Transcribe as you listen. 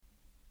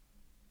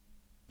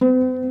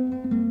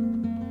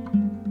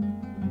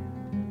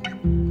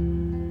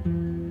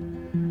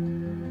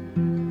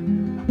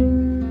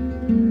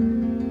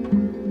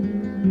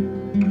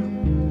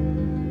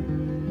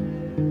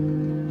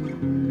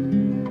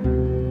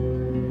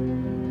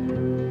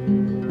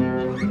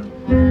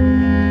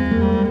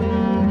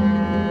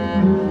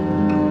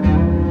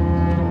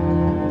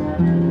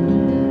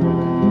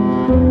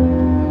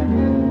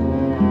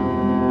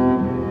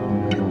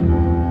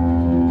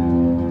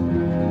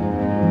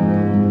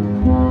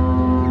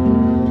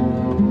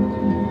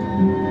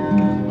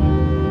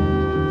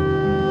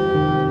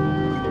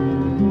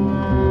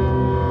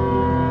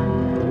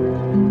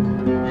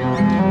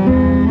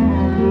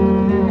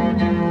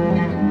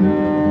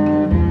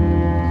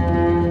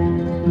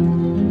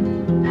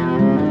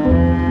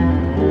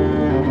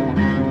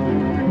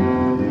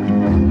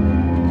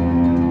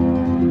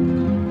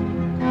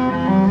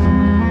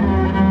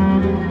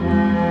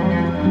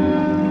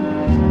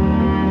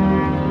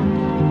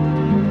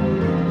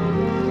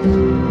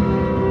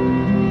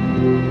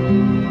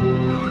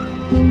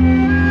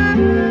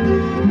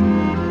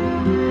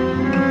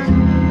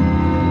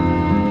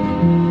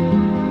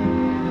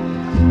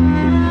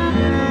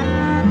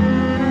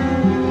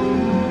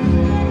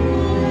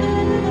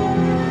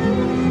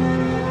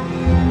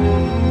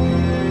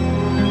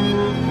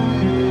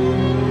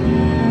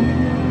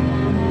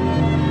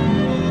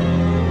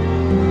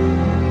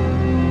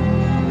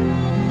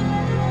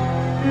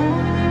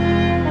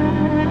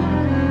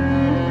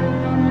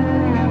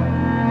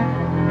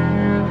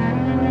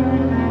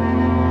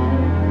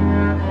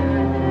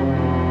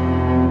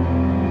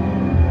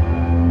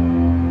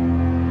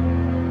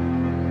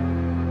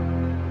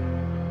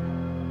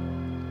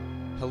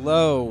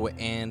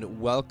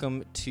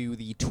Welcome to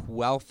the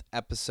 12th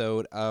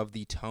episode of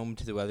the Tome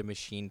to the Weather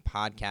Machine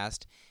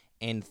podcast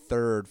and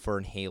third for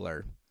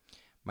Inhaler.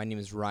 My name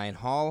is Ryan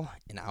Hall,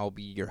 and I'll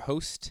be your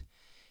host.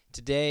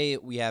 Today,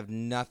 we have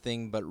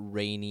nothing but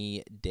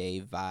rainy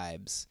day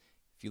vibes.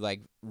 If you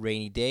like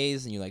rainy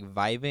days and you like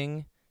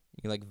vibing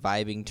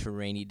to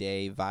rainy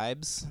day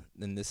vibes,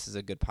 then this is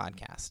a good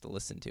podcast to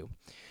listen to.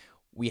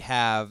 We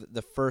have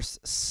the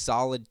first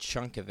solid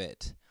chunk of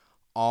it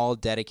all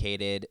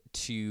dedicated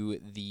to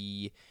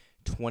the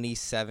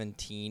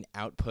 2017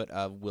 output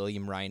of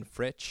William Ryan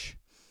Fritch,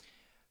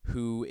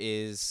 who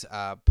is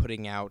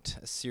putting out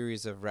a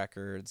series of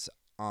records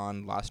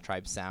on Lost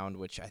Tribe Sound,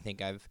 which I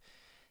think I've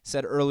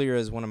said earlier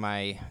is one of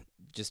my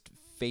just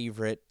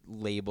favorite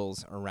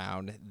labels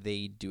around.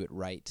 They do it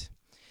right.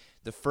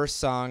 The first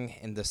song,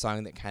 and the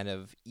song that kind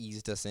of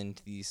eased us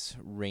into these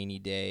rainy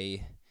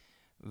day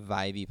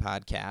vibey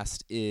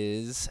podcast,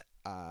 is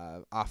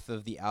off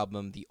of the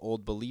album The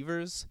Old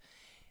Believers.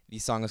 The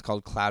song is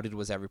called Clouded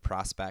Was Every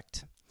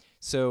Prospect.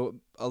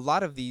 So a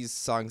lot of these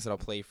songs that I'll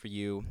play for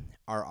you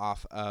are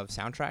off of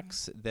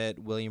soundtracks that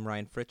William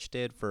Ryan Fritch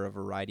did for a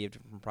variety of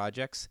different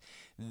projects.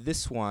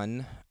 This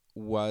one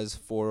was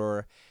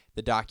for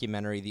the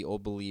documentary The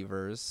Old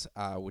Believers,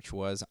 which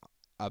was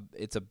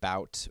it's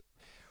about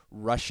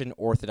Russian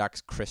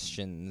Orthodox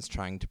Christians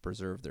trying to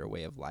preserve their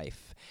way of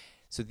life.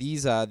 So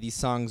these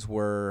songs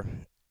were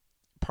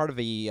part of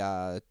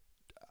a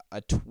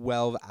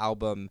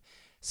 12-album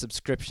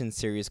subscription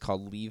series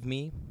called Leave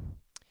Me.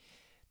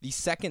 The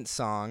second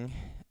song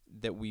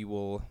that we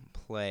will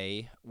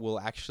play will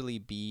actually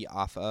be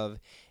off of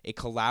a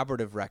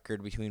collaborative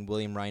record between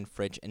William Ryan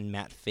Fritch and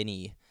Matt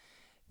Finney.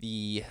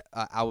 The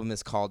album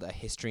is called A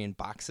History in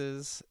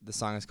Boxes. The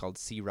song is called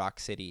Sea Rock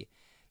City.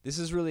 This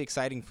is really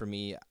exciting for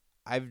me.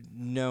 I've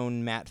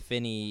known Matt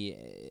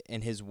Finney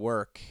and his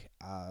work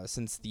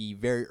since the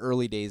very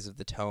early days of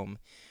the Tome,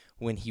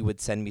 when he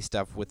would send me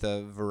stuff with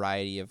a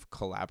variety of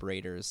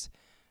collaborators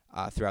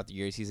throughout the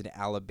years. He's an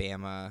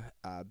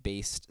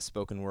Alabama-based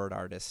spoken word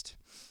artist.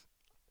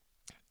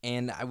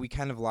 And we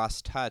kind of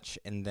lost touch,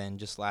 and then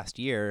just last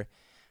year,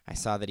 I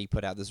saw that he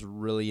put out this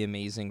really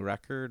amazing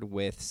record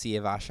with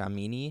Siavash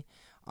Amini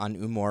on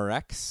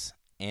ØjerRum.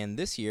 And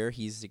this year,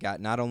 he's got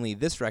not only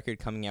this record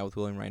coming out with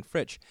William Ryan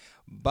Fritch,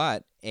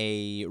 but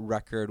a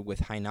record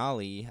with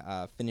Heinali,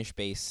 a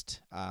Finnish-based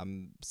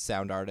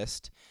sound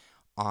artist,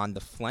 on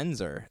the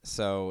Flenser.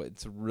 So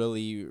it's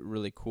really,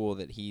 really cool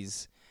that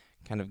he's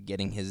kind of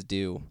getting his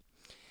due.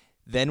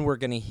 Then we're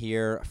going to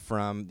hear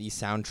from the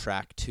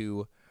soundtrack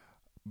to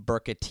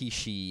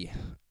Birkitshi,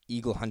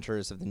 Eagle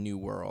Hunters of the New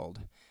World.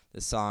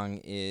 The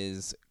song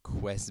is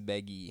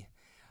Qusbegi.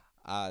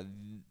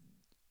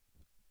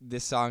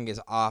 This song is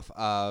off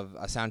of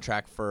a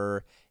soundtrack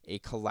for a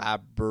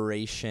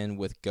collaboration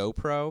with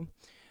GoPro,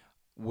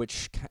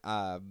 which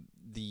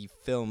the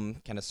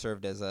film kind of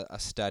served as a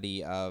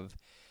study of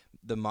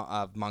the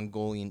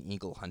Mongolian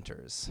eagle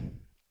hunters.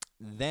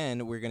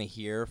 Then we're going to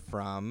hear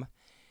from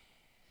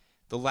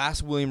the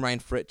last William Ryan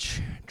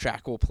Fritch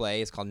track we'll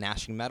play. It's called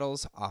Gnashing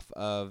off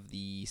of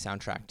the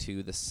soundtrack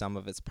to The Sum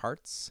of Its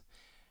Parts.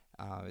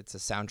 It's a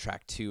soundtrack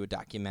to a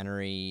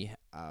documentary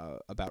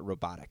about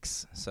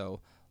robotics.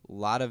 So a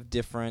lot of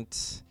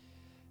different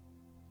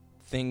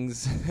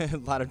things, a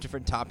lot of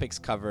different topics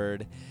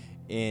covered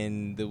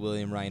in the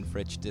William Ryan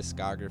Fritch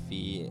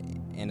discography,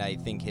 and I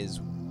think his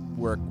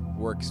work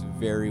works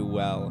very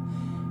well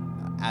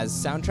as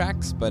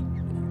soundtracks, but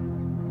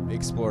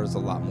explores a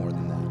lot more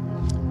than that.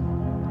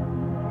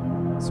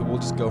 So we'll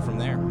just go from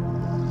there.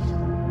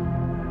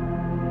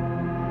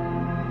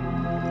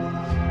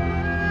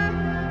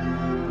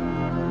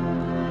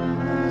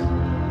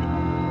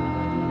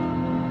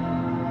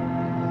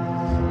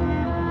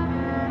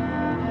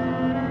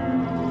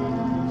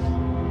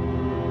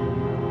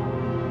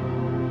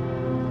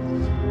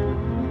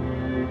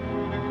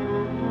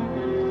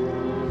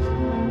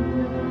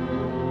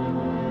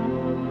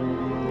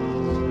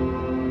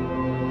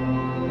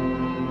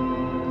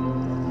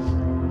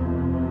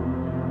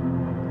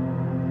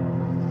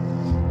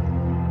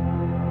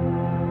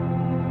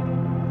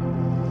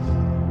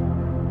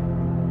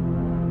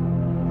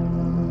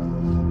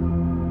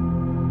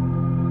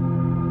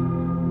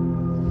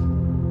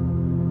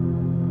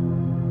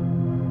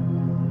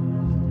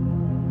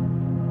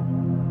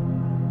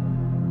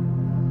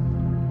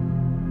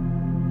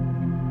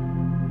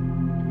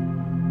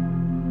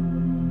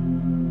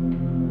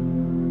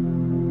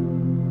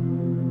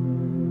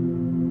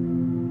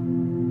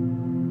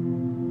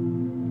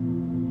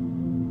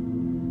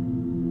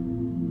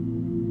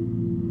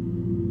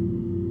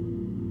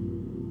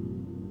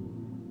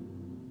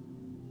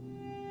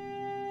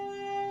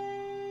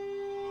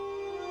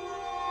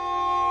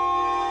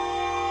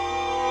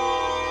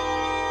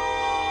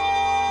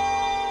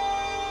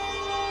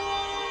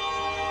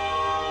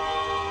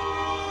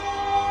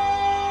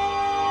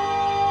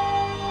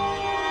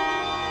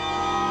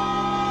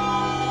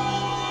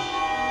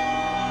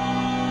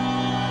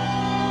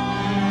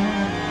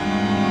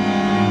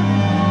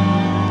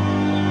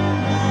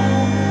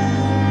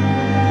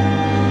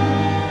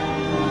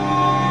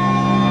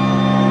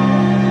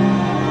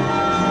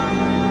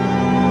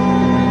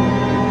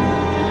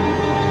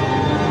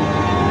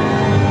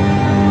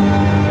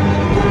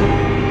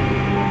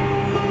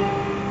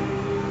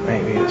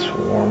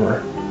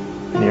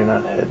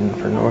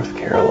 for North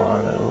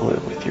Carolina to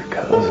live with your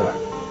cousin.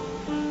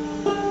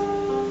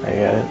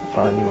 Maybe I didn't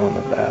find you on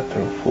the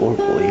bathroom floor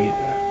bleeding,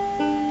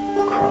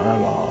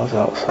 crying while I was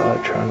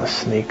outside trying to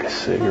sneak a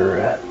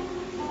cigarette.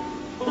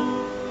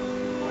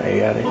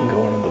 Maybe I didn't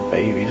go into the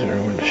baby's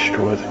room and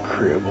destroy the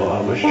crib while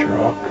I was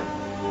drunk.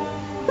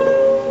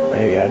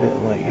 Maybe I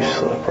didn't let you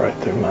slip right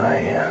through my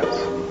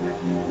hands.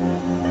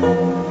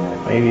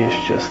 Maybe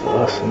it's just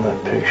us in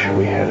that picture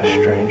we had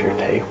a stranger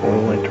take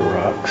when we went to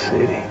Rock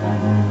City.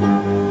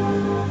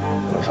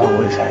 It was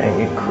always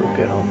hanging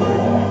crooked on the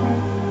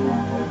wall.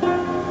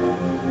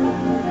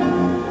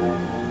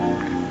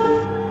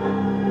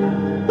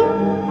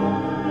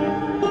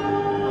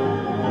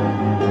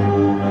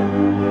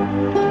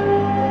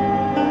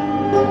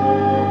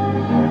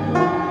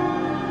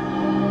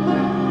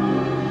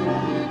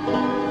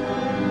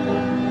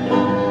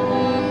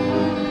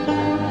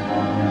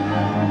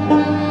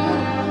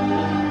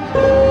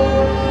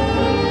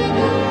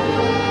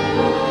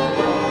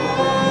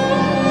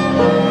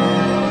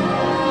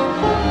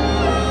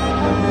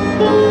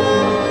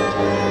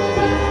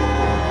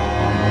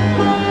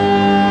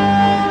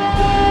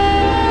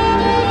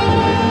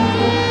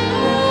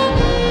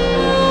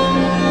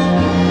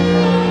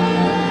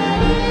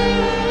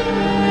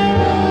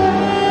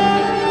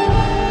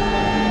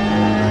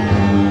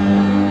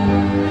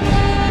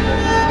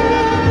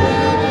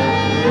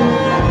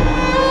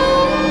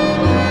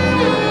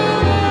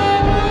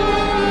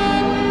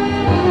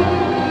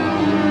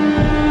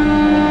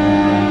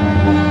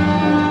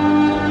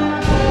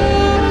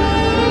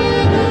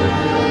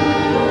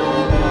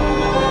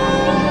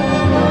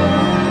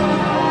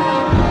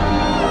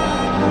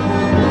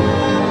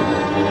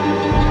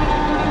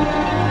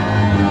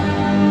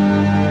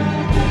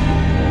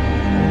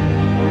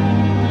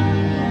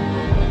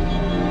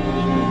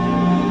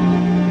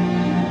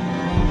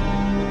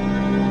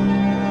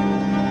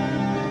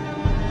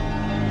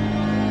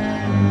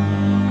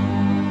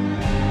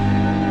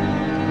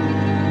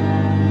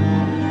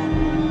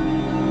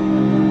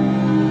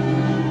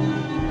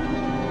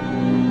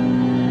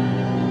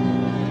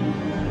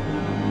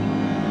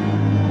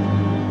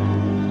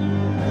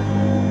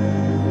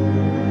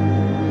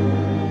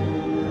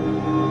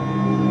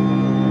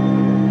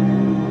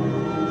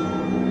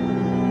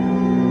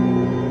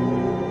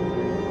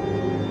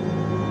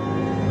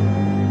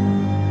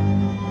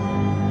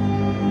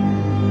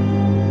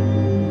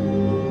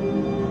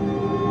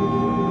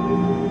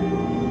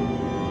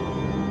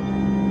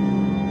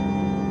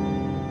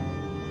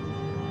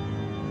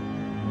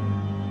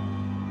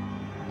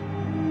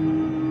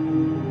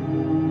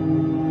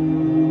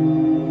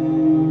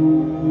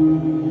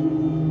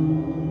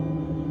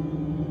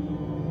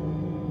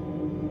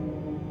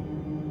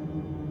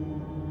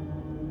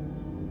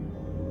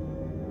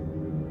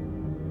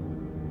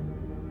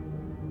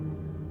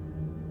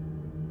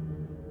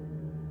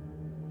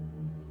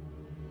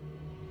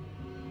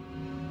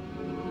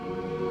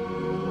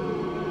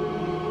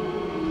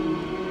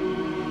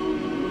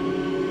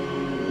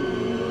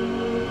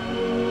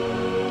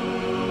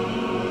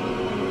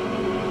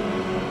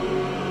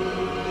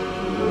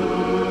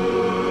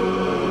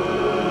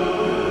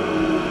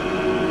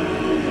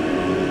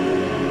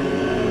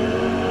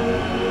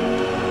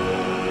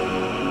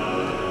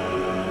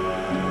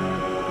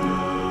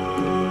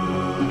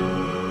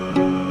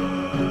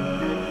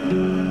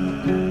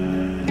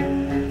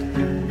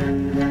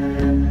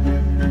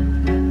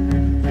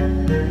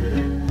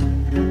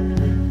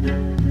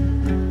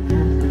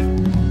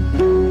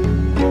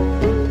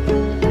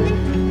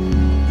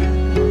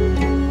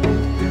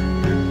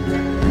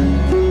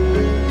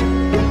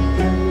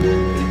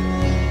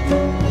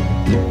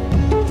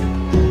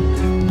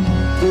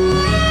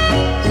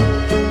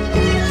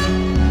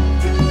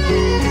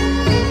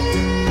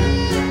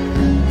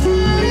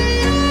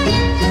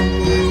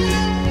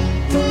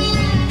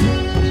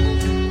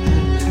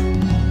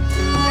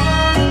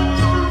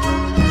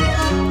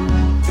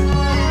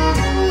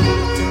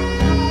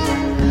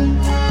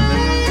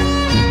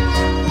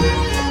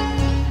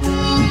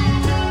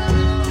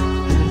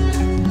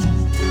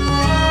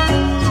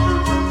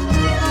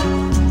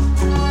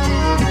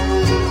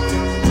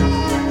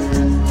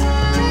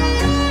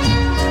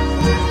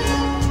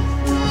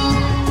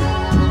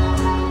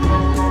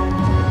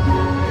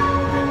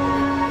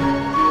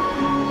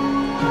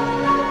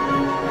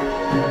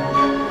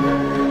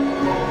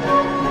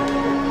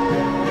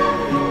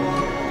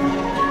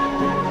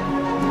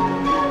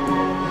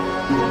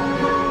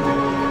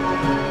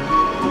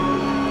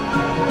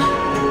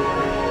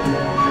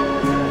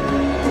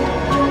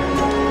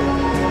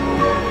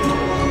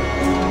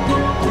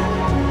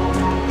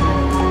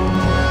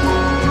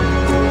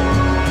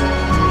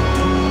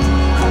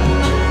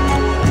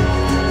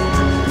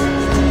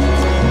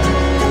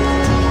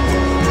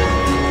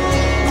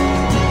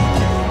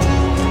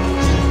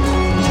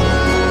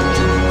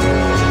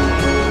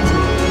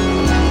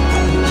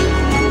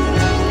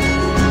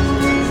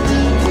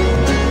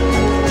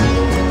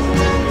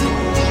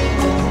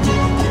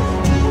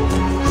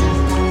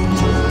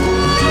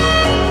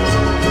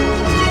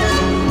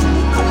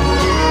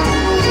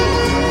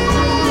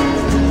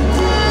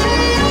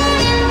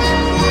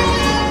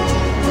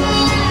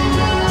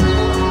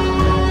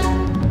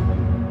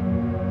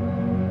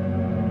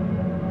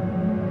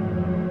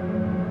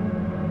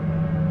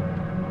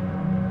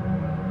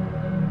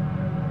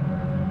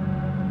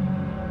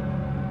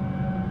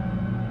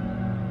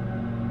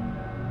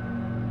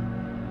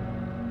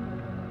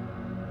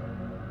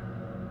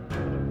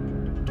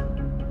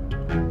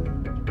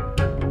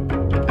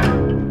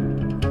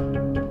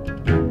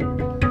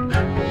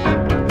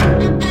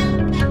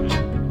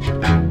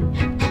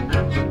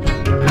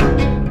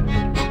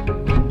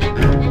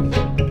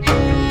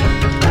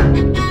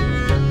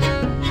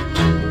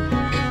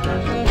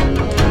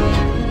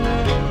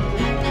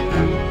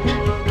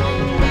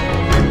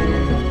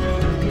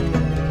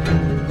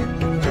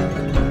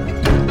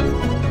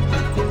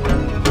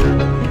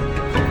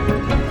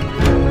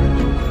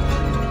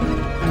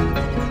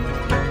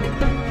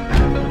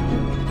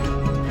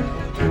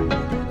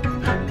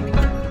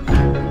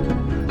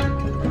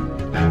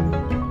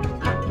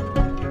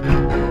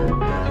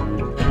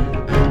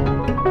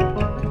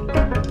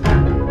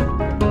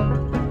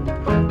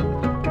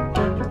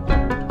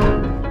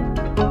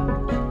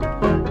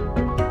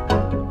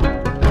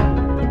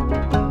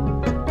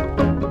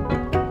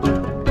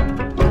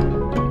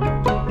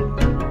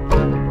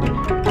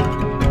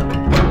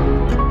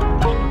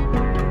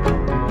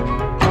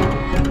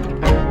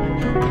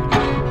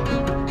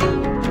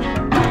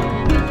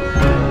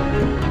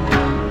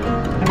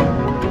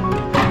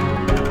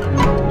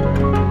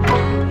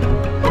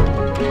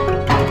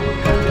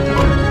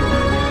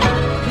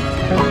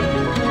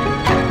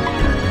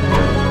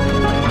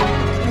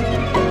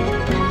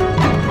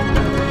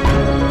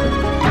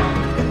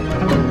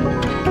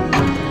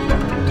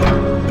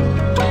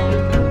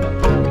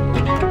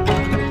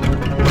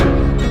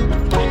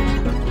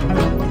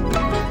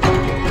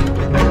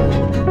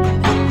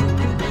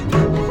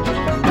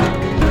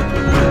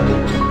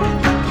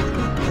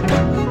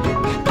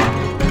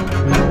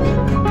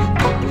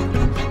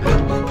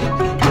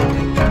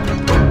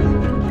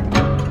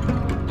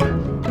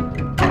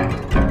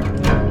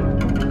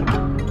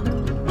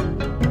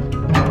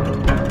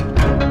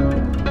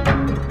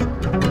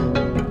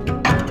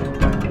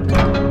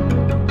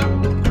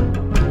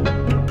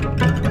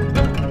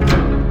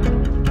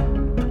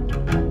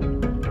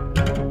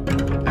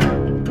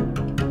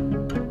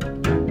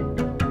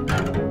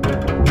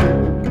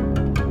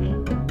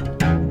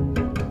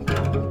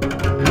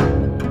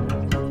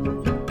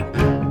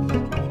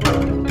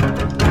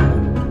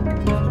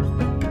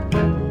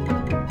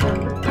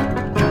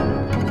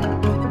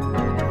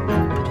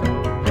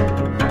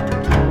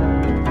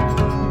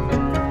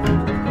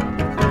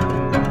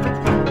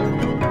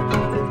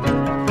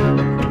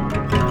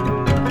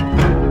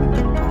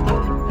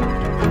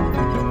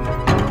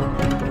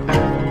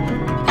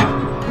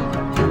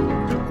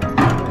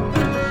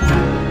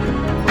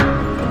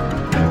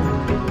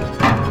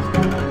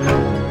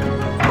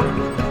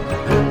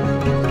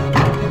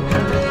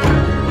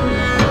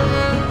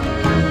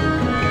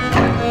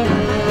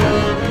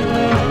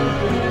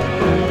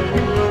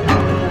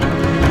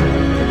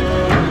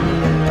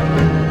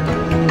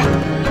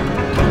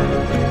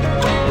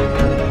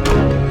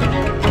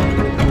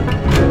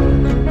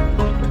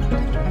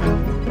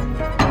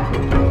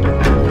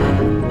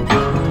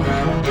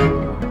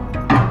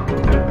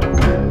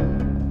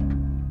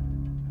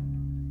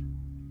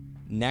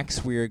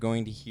 next, we are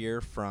going to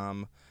hear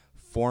from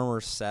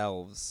former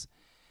Selves.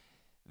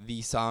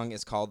 The song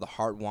is called The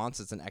Heart Wants.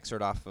 It's an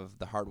excerpt off of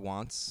The Heart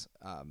Wants.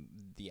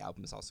 The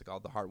album is also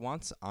called The Heart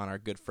Wants on our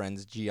good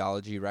friends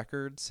Geology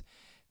Records.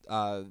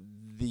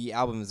 The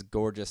album is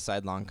gorgeous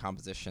sidelong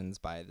compositions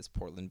by this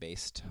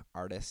Portland-based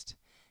artist.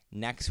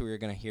 Next, we are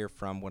going to hear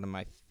from one of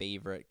my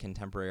favorite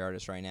contemporary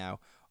artists right now,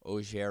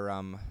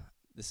 ØjerRum.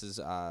 This is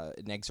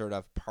an excerpt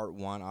of part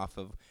 1 off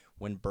of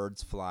When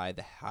Birds Fly,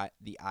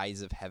 the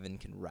Eyes of Heaven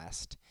Can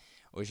Rest.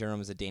 ØjerRum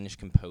is a Danish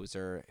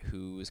composer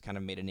who's kind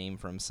of made a name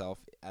for himself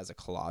as a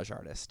collage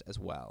artist as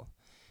well.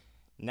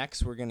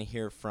 Next, we're going to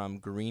hear from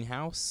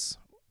Greenhouse.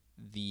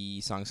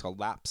 The song is called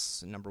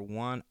Lapse, number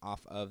 1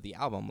 off of the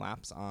album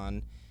Lapse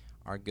on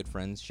our good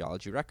friends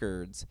Geology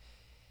Records.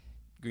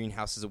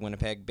 Greenhouse is a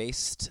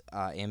Winnipeg-based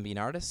ambient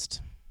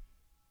artist.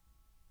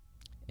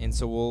 And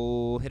so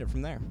we'll hit it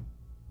from there.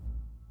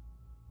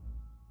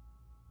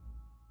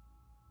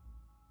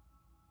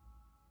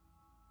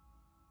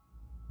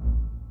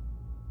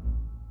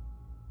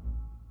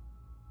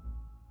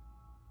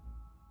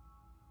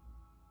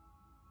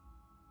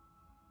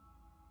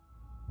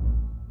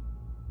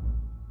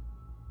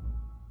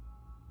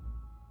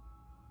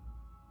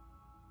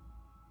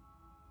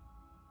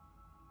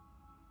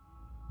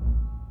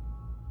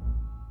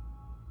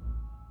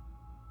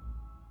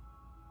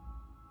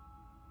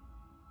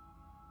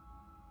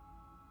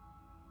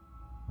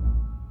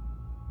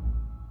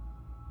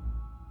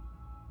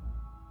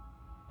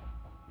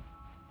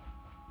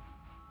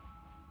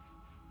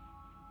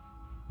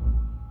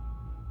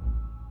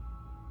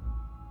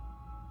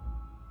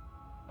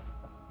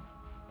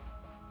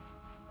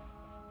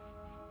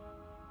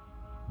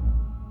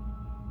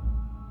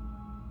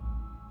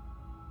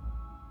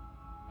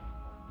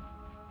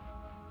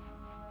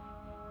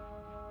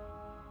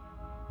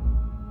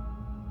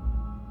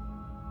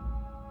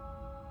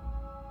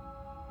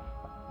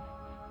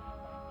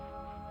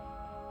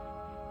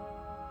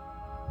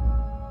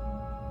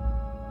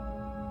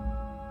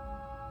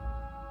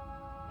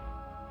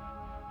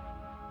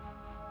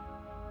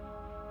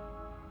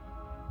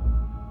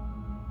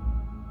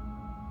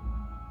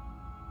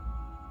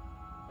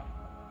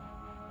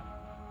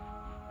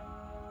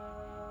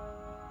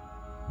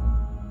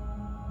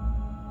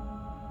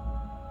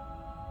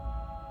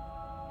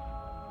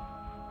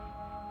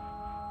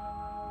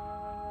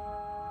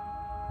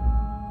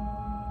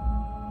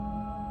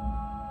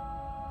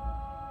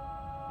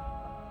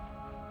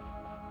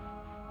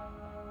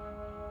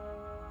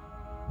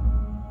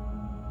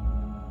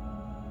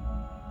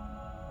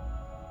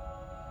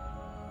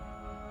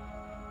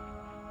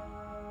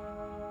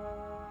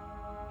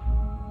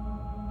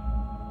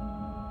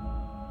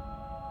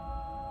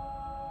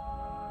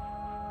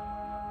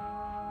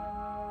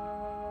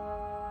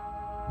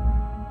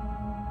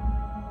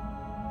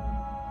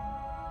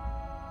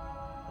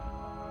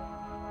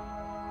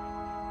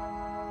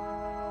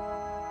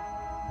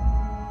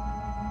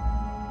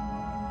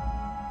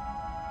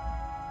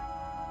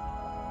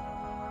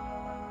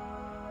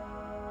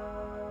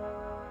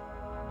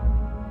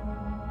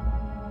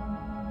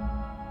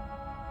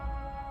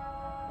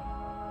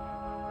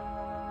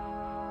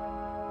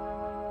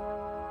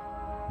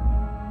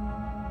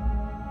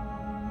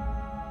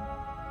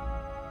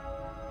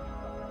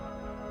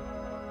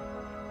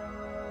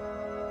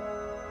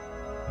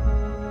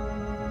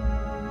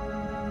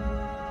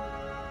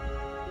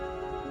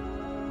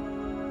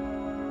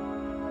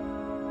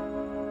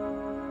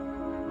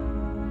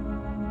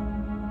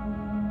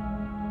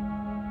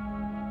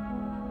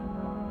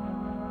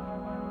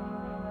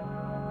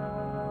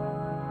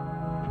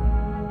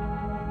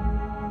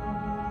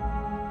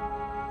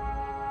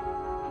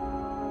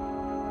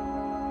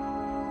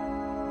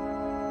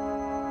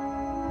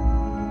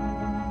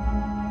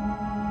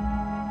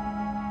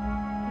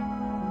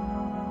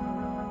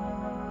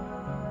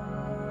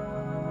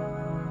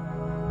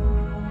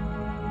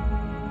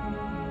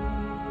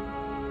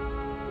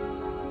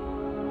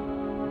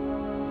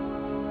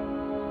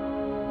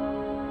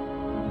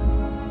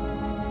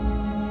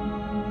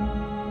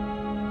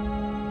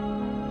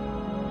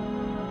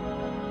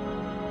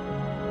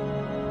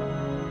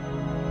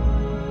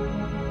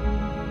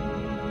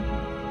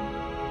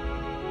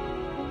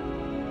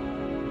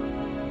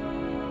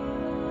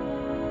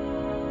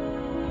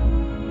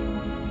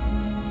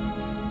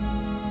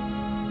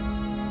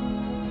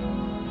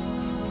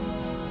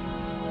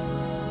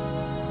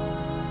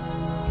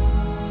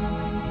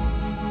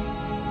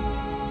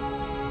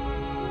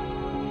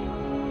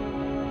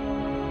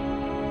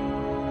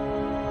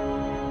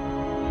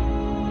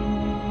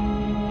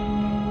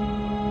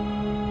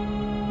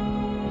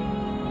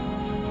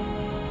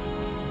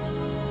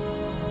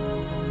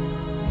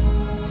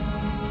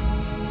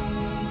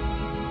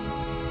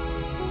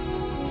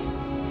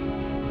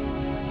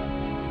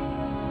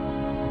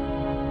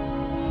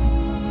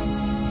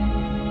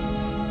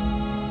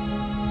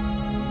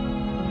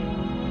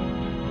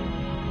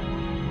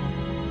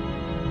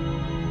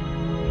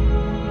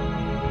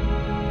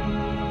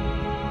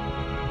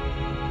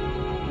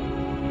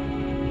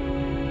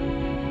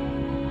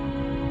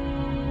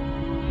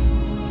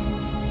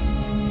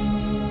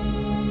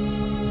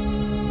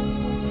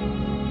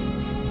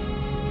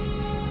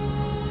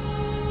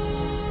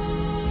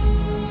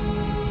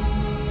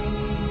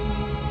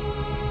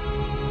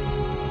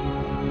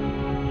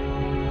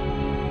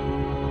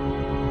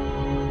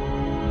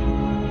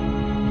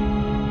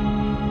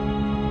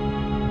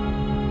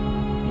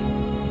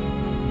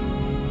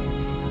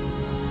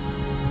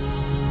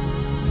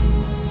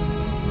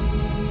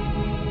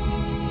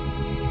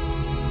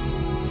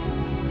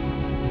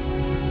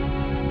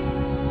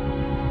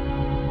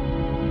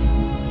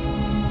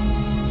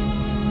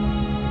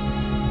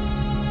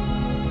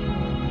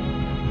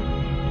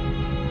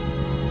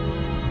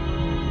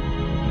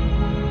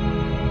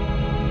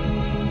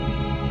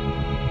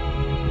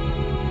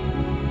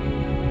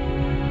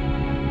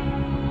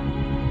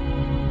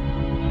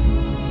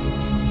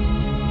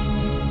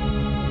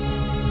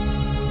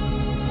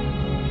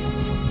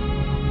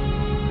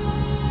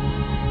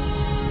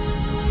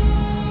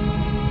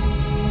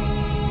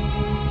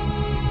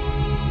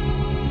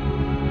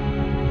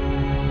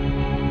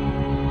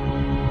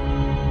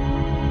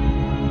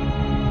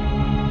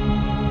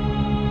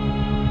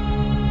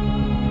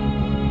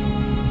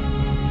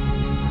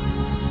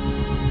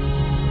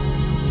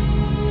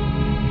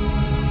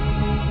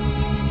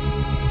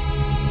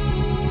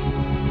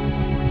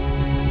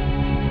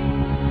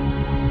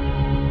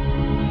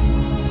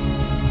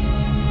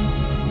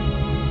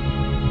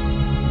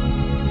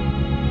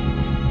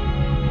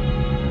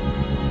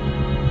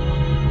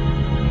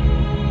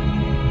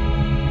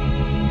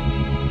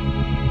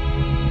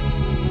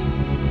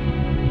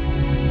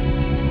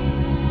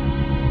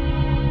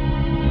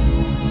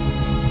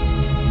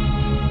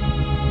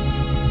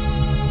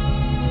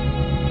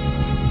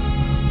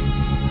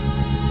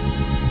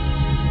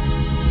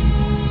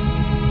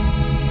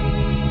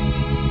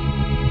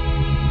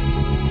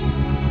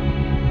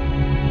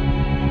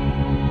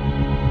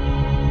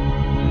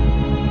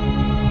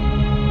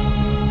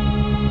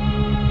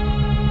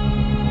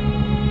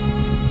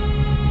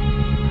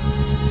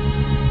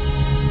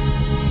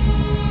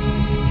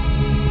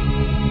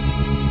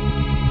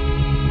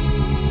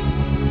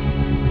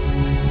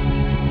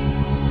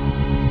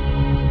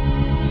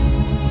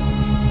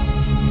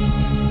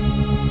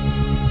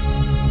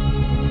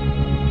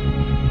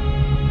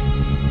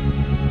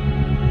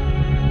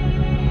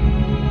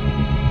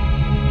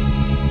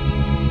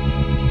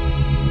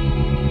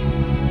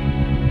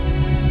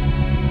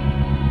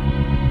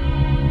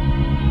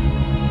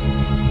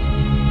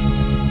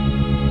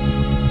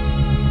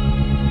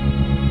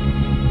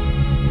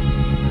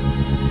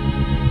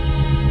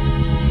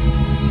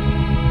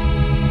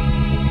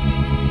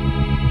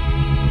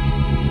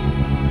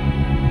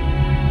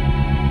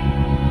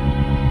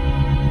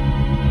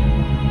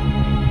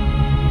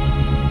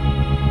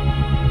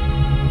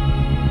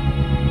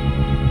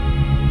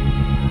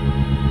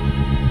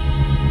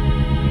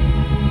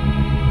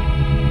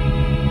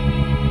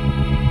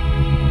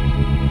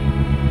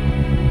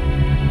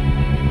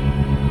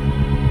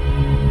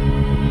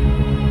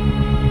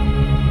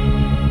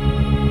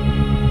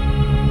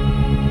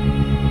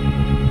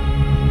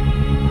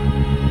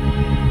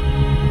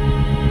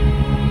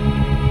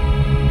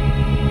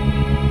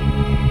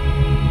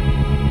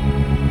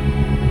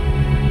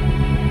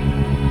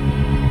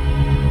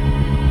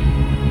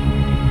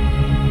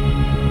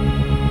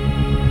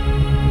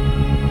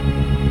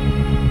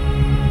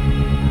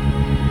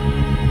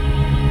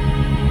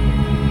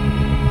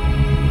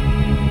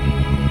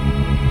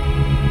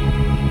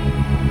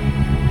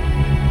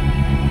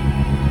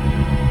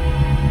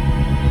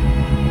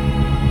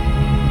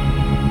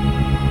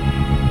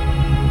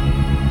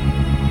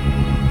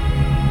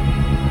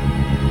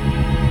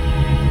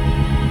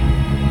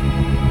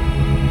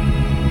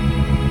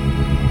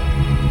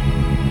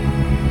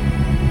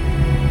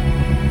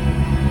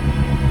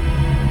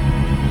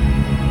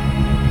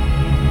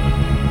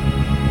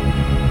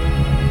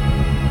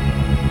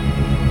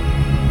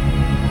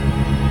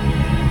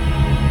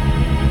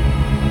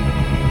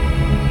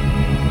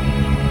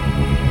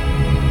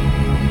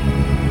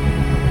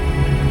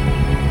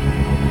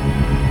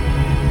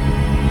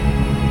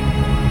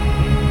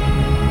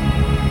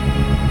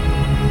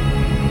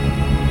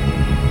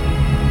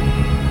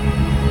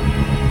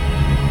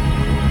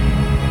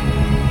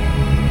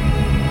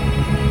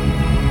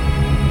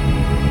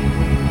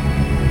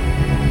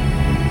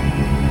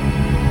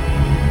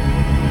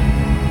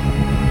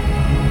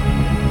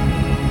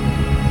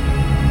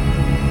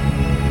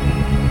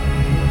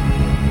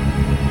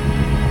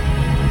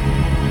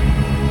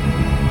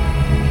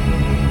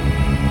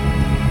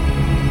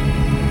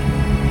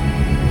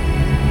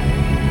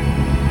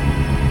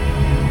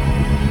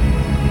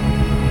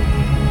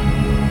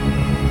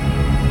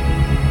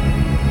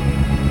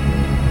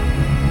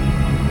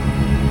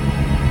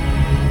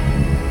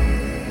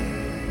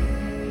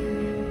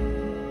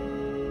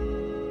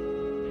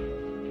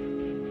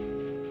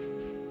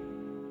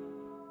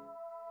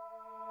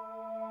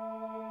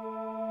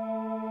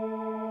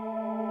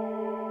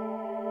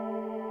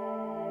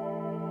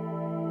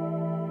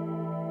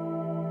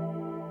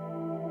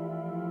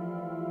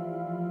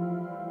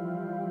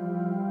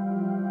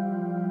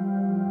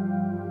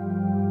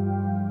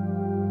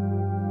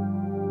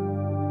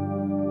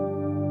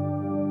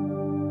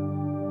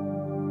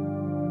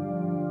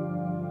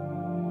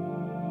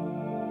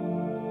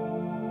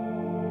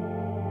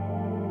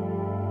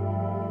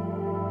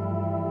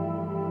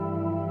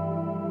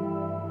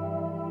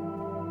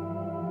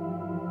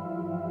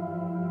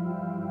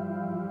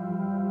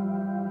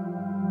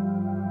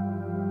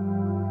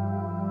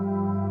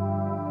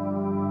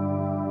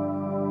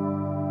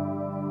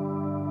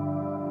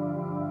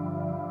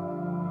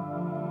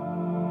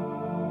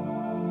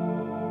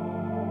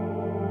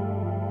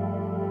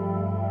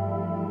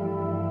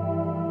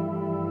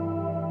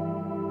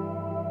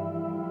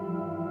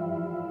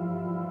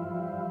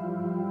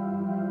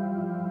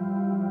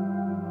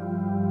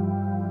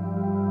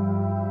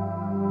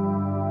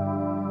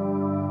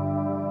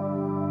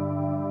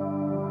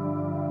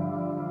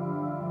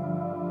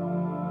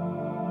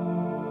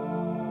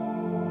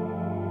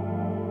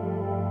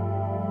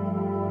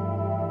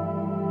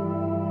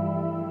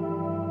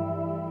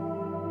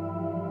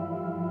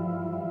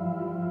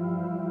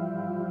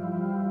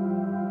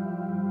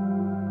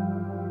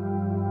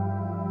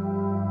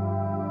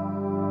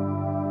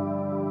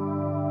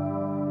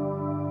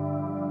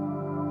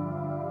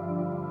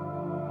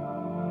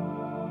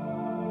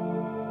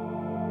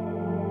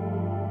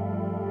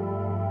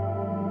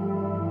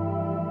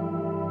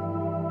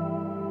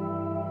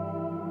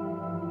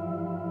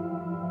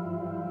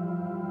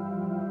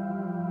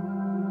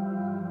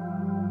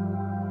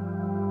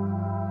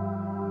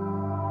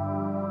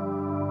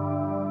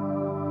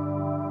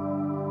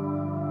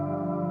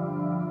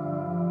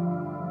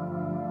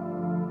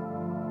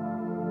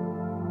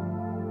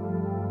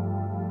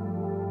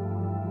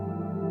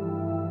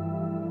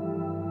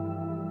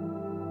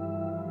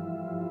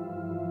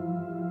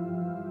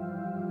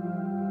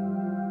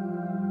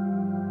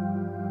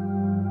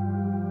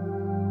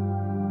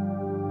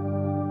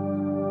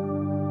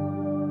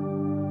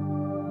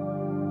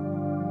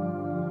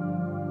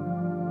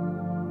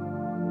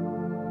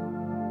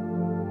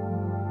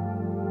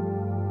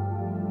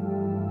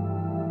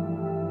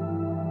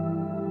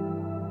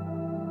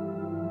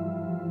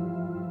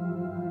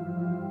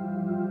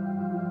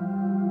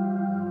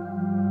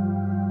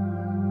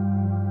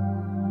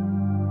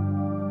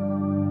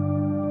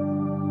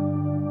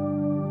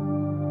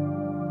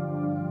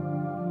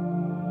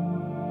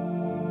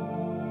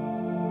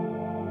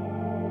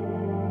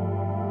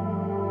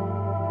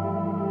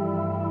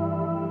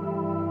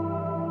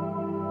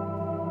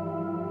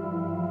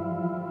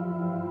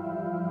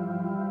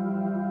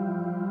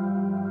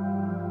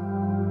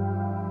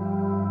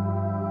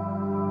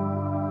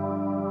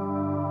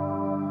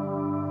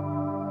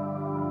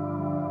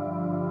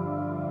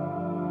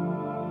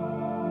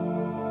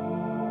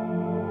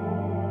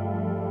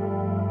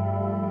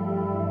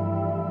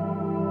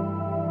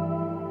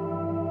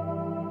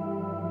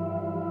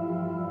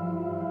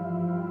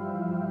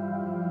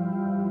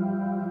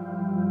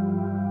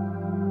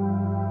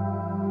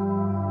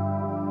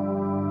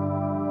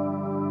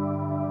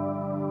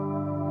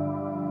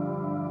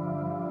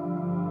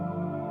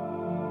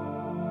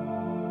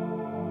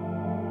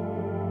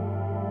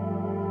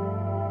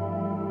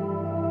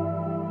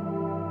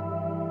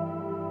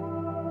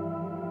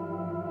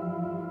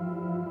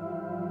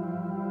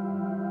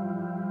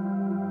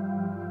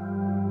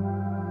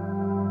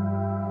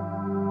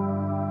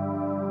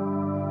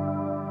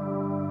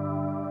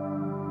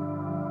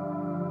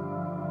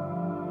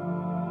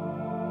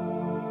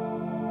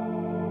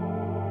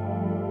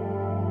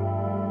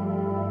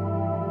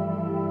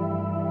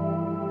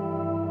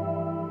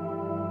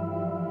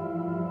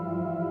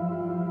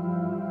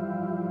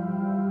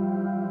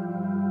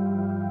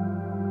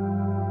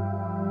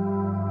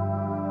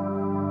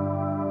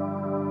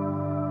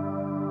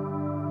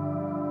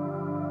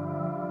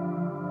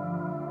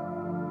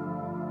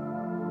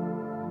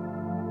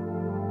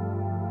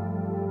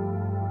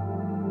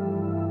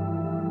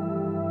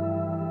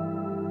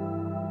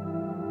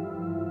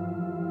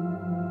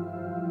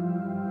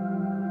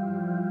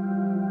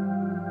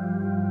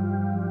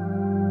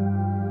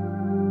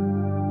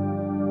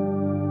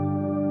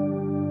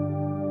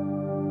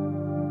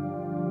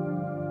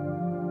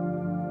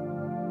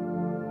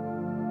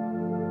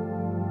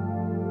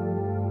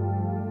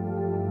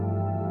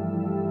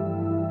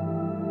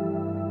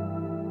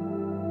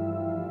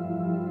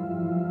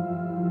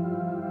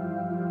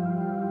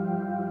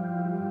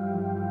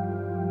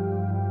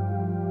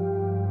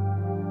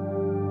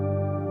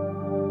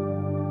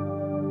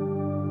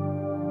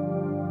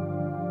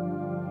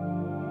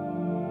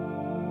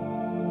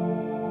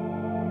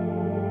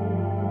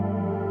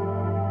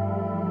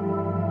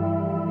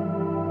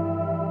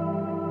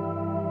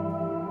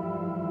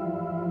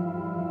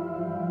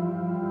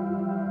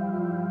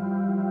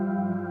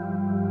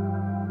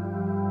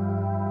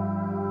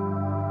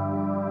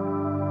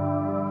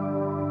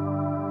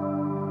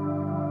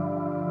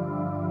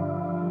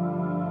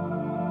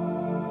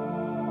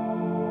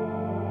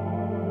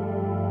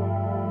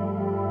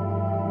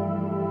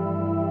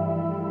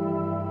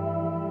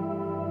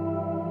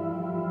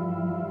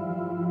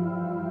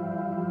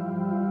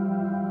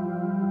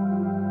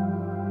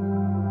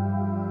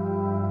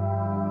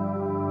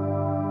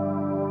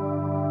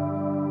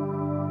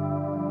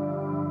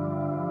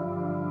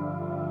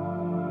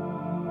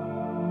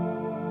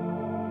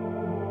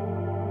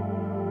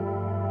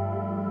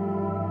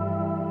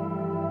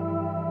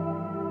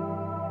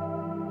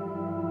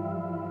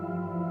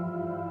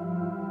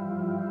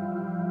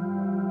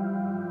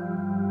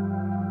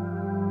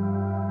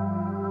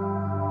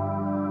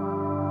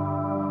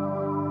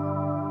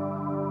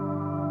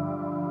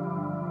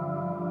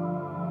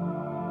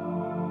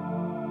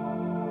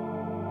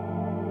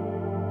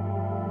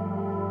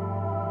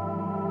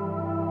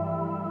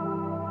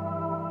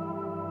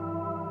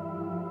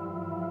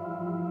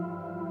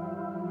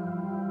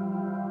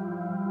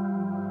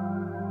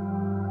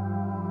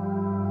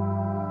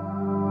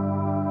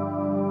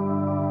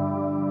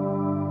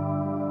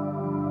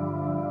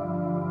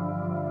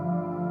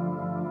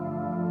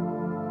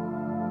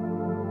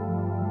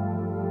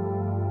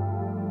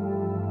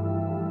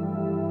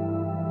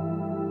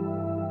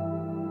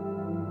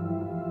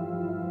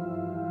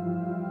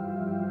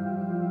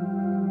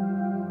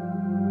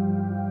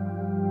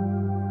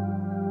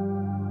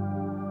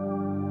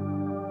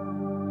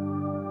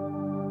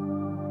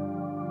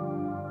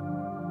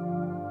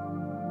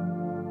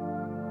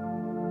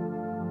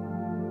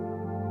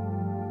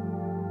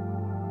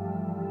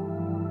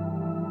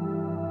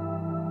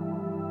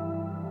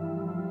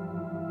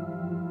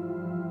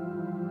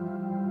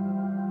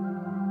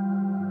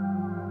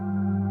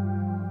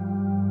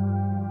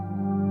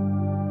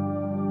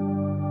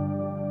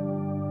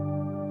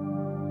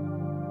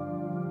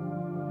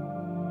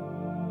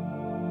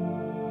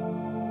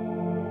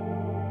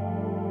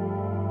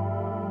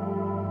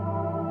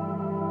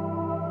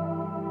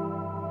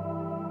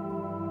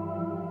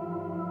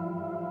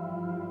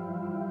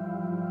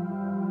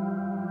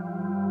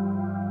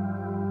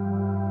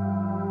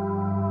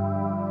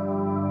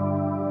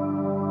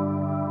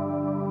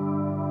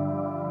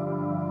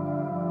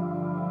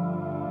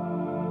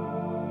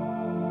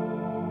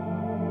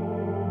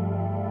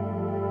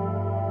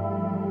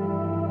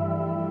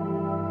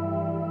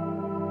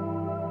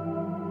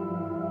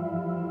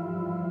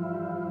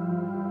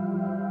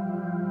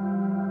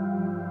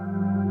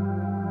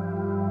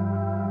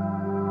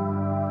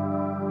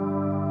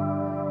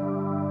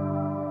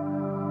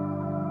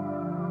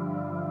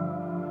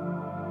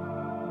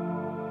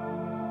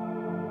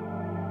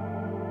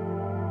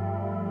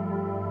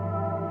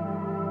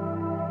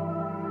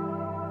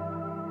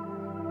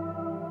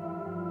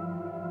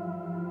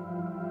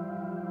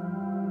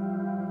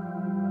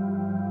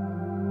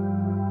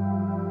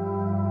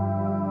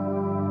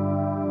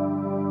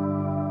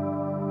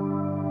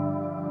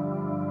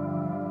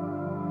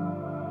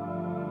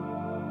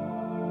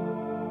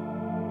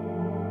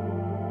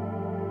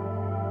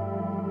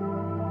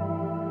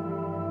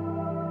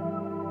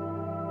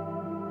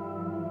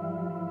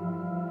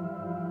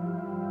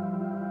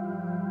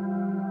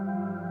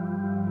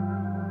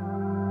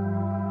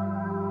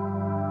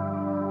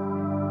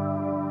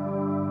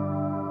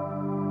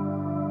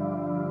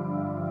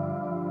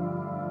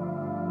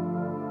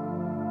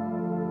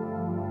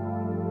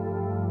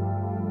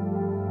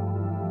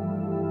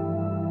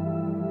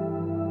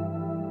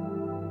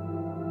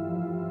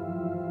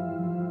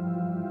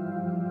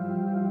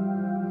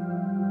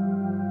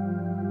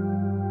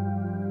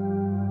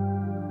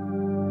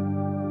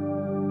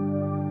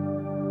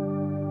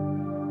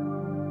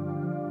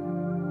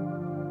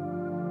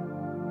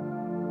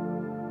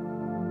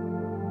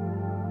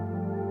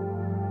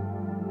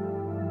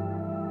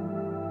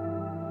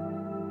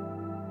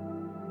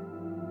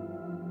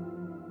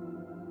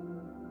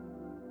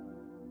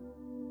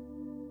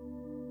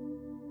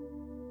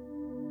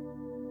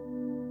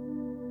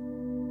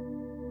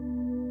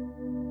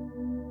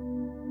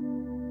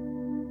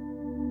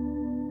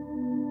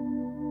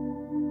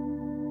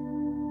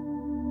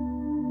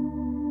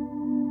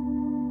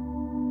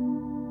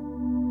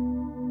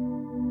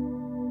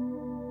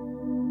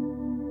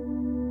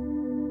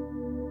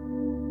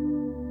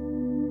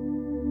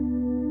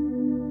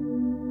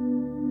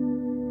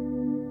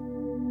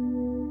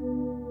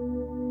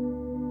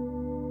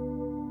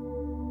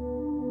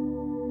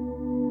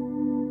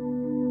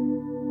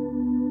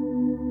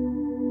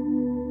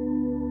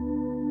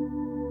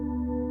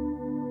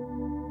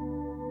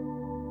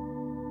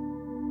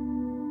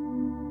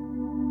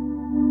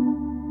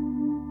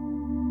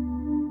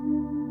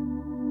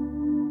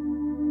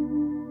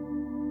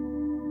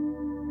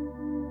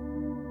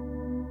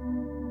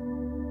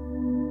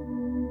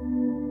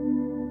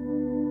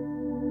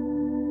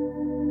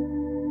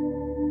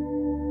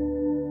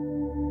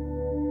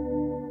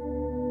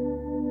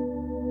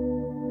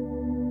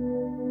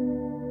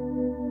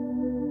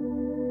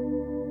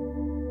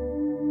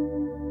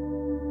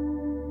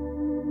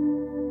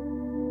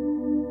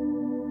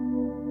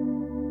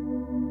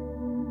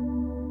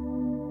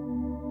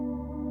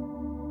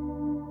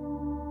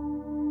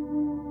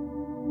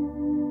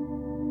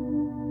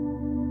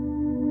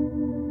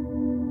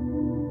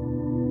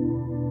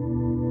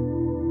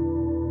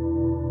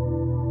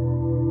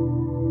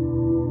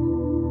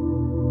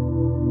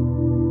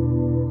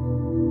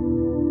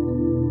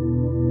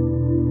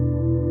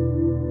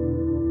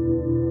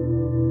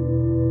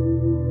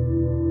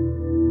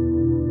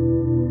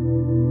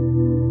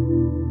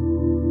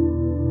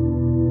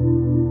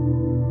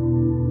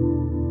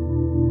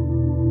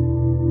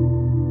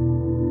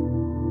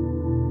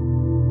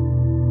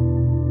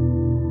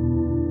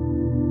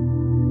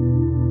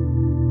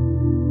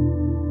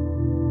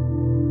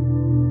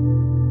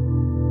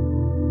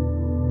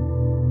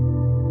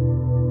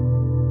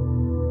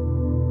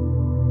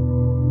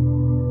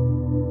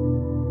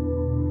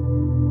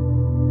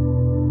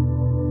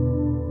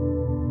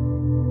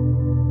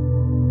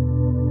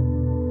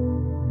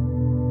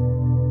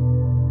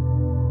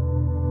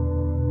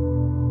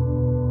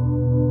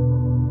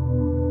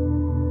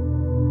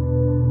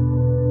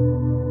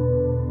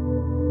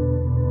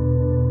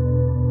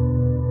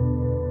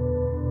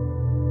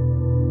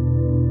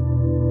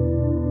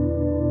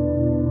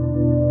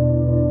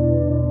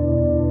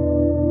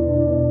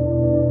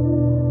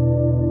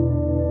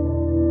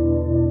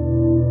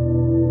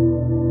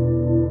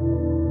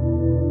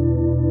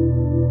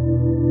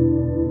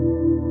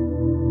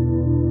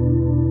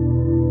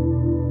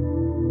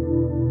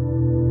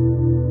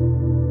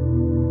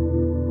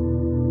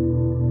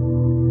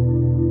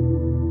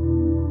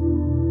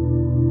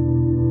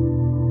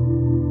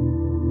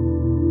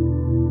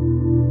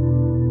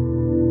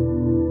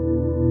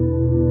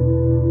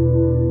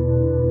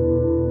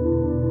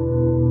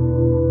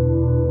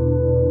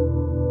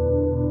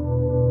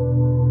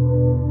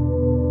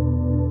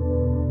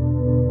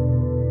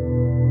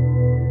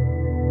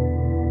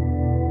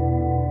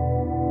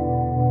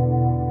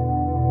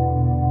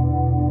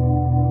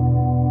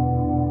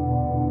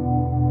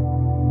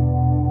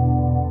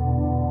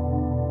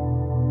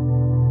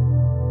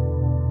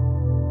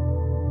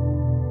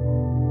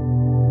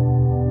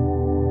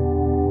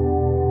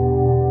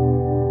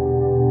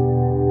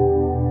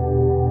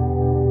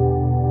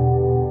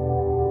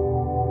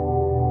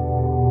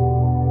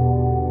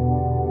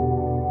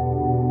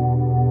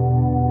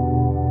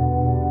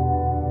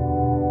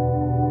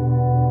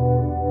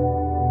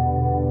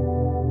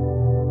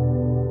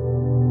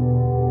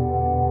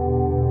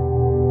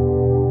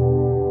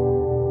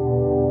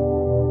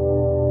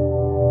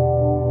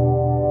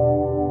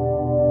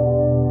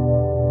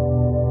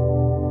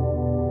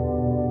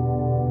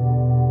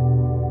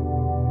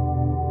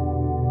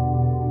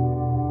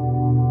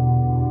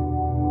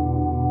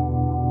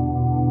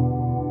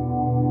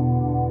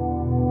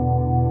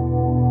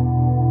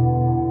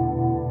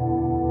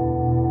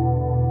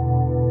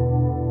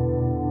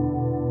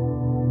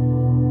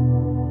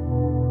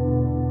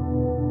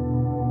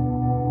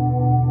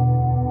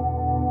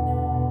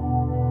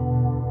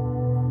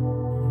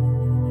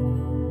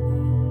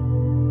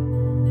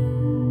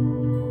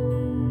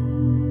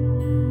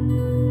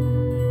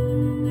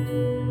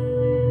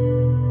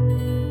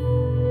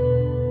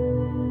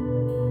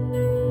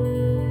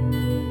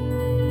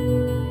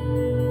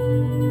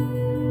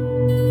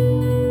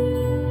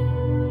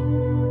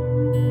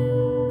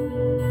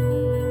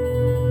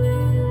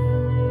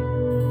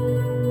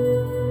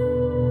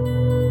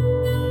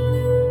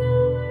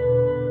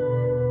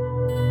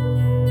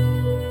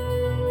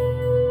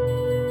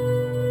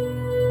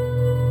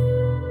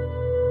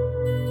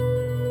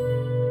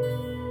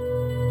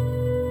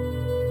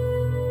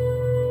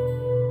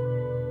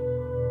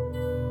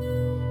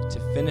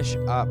 finish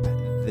up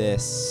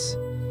this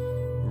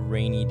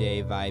rainy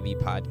day vibey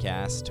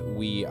podcast,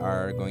 we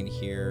are going to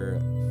hear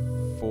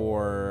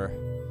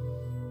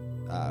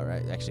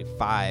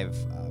five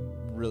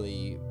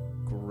really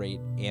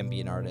great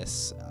ambient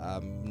artists.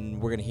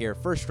 We're going to hear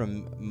first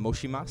from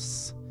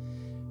Moshimoss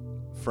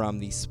from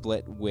the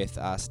split with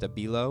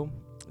Stabilo.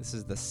 This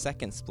is the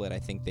second split I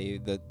think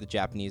the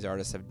Japanese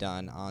artists have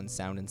done on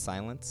Sound and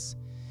Silence.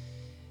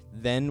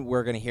 Then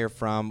we're going to hear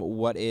from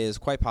what is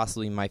quite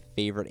possibly my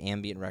favorite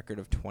ambient record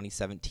of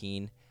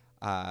 2017,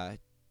 Chihei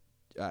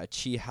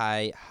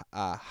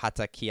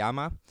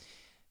Hatakeyama.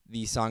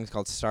 The song is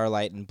called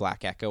Starlight and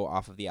Black Echo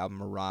off of the album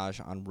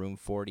Mirage on Room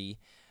 40.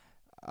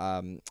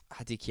 Mr.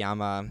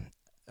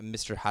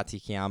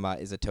 Hatakeyama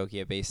is a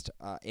Tokyo-based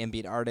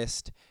ambient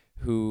artist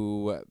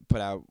who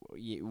put out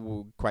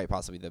quite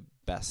possibly the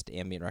best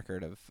ambient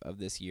record of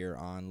this year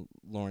on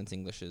Lawrence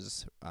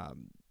English's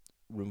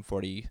Room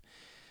 40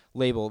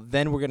 label.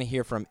 Then we're going to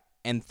hear from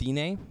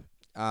Anthéne,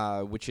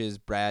 which is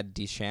Brad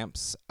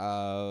Deschamps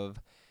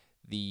of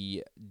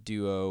the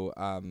duo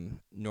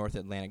North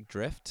Atlantic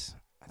Drift.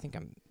 I think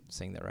I'm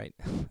saying that right.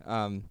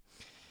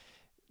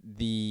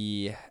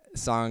 The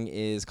song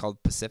is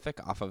called Pacific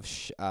off of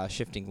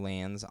Shifting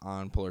Lands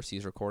on Polar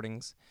Seas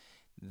Recordings.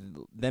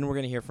 Then we're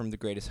going to hear from The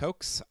Greatest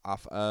Hoax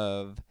off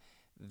of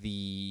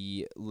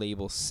the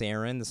label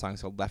Serein. The song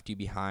is called Left You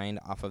Behind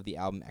off of the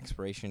album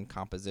Expiration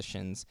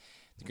Compositions.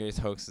 The Greatest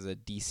Hoax is a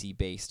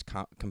DC-based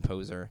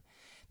composer.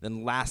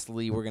 Then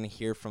lastly, we're going to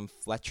hear from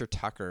Fletcher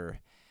Tucker.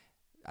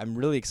 I'm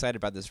really excited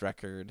about this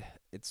record.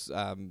 It's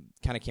kind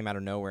of came out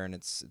of nowhere, and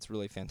it's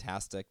really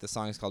fantastic. The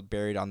song is called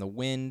Buried on the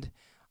Wind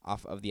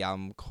off of the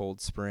album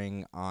Cold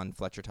Spring on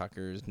Fletcher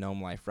Tucker's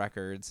Gnome Life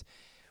Records.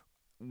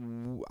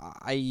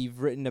 I've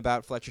written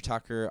about Fletcher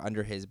Tucker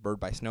under his Bird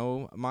by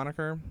Snow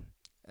moniker.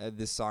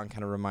 This song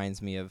kind of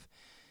reminds me of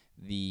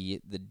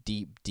the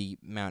deep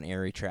Mount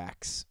Airy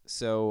tracks.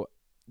 So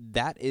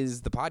that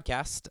is the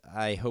podcast.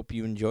 I hope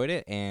you enjoyed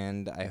it,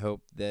 and I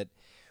hope that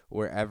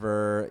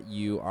wherever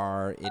you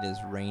are, it is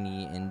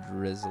rainy and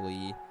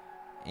drizzly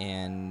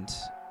and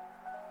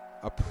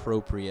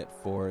appropriate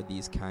for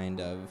these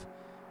kind of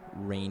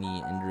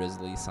rainy and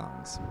drizzly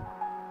songs.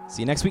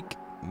 See you next week.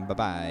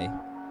 Bye-bye.